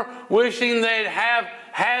armor, wishing they'd have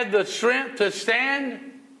had the strength to stand,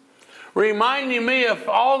 reminding me of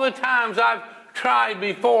all the times I've tried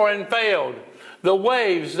before and failed. The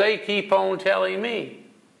waves, they keep on telling me,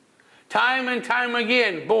 time and time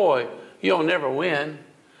again, boy, you'll never win.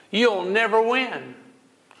 You'll never win.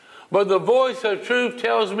 But the voice of truth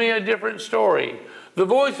tells me a different story. The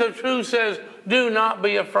voice of truth says, do not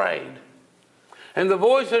be afraid. And the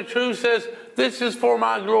voice of truth says, this is for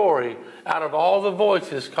my glory, out of all the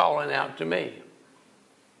voices calling out to me.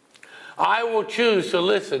 I will choose to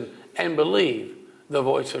listen and believe the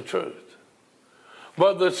voice of truth.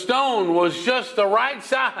 But the stone was just the right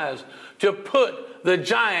size to put the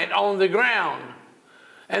giant on the ground.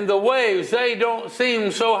 And the waves, they don't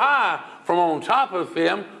seem so high from on top of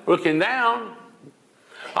him looking down.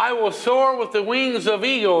 I will soar with the wings of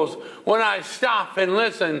eagles when I stop and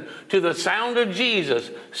listen to the sound of Jesus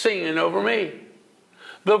singing over me.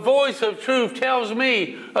 The voice of truth tells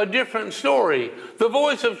me a different story. The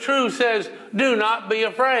voice of truth says, do not be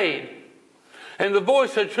afraid. And the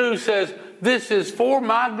voice of truth says, this is for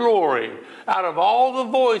my glory, out of all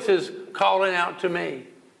the voices calling out to me.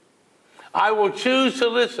 I will choose to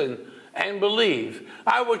listen and believe.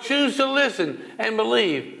 I will choose to listen and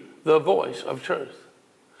believe the voice of truth.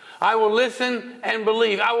 I will listen and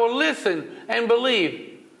believe. I will listen and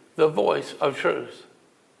believe the voice of truth.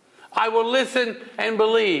 I will listen and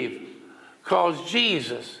believe because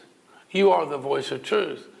Jesus, you are the voice of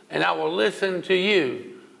truth. And I will listen to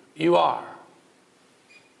you. You are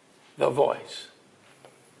the voice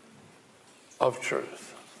of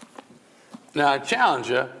truth. Now I challenge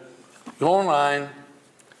you, go online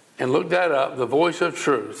and look that up, the voice of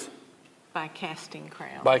truth. By Casting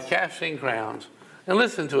Crowns. By Casting Crowns. And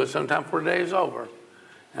listen to it sometime before the day is over.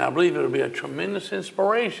 And I believe it will be a tremendous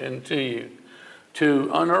inspiration to you to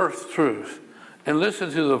unearth truth and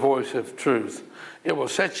listen to the voice of truth. It will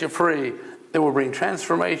set you free. It will bring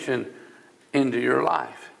transformation into your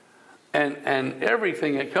life. And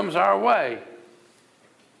everything that comes our way,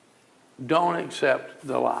 don't accept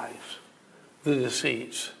the lies, the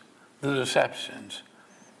deceits, the deceptions,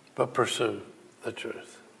 but pursue the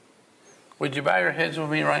truth. Would you bow your heads with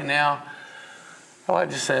me right now? I'd like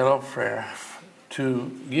to say a little prayer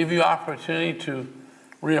to give you opportunity to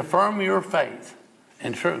reaffirm your faith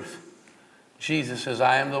in truth. Jesus says,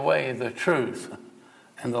 I am the way, the truth,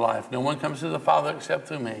 and the life. No one comes to the Father except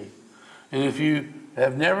through me. And if you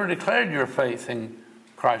have never declared your faith in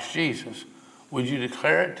Christ Jesus, would you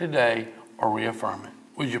declare it today or reaffirm it?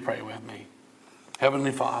 Would you pray with me?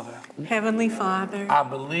 Heavenly Father. Heavenly Father. I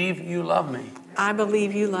believe you love me. I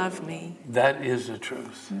believe you love me. That is the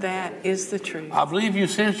truth. That is the truth. I believe you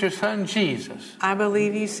sent your son Jesus. I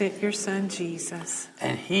believe you sent your son Jesus.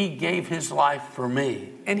 And he gave his life for me.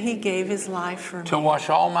 And he gave his life for me. To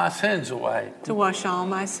wash all my sins away. To wash all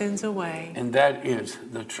my sins away. And that is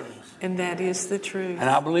the truth. And that is the truth. And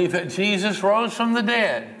I believe that Jesus rose from the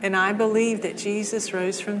dead. And I believe that Jesus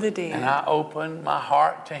rose from the dead. And I open my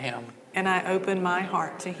heart to him. And I open my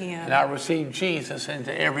heart to him. And I receive Jesus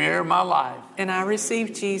into every area of my life. And I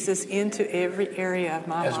receive Jesus into every area of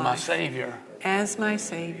my life. As my Savior. As my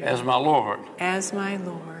Savior. As my Lord. As my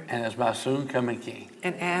Lord. And as my soon coming King.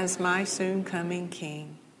 And as my soon coming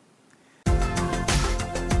King.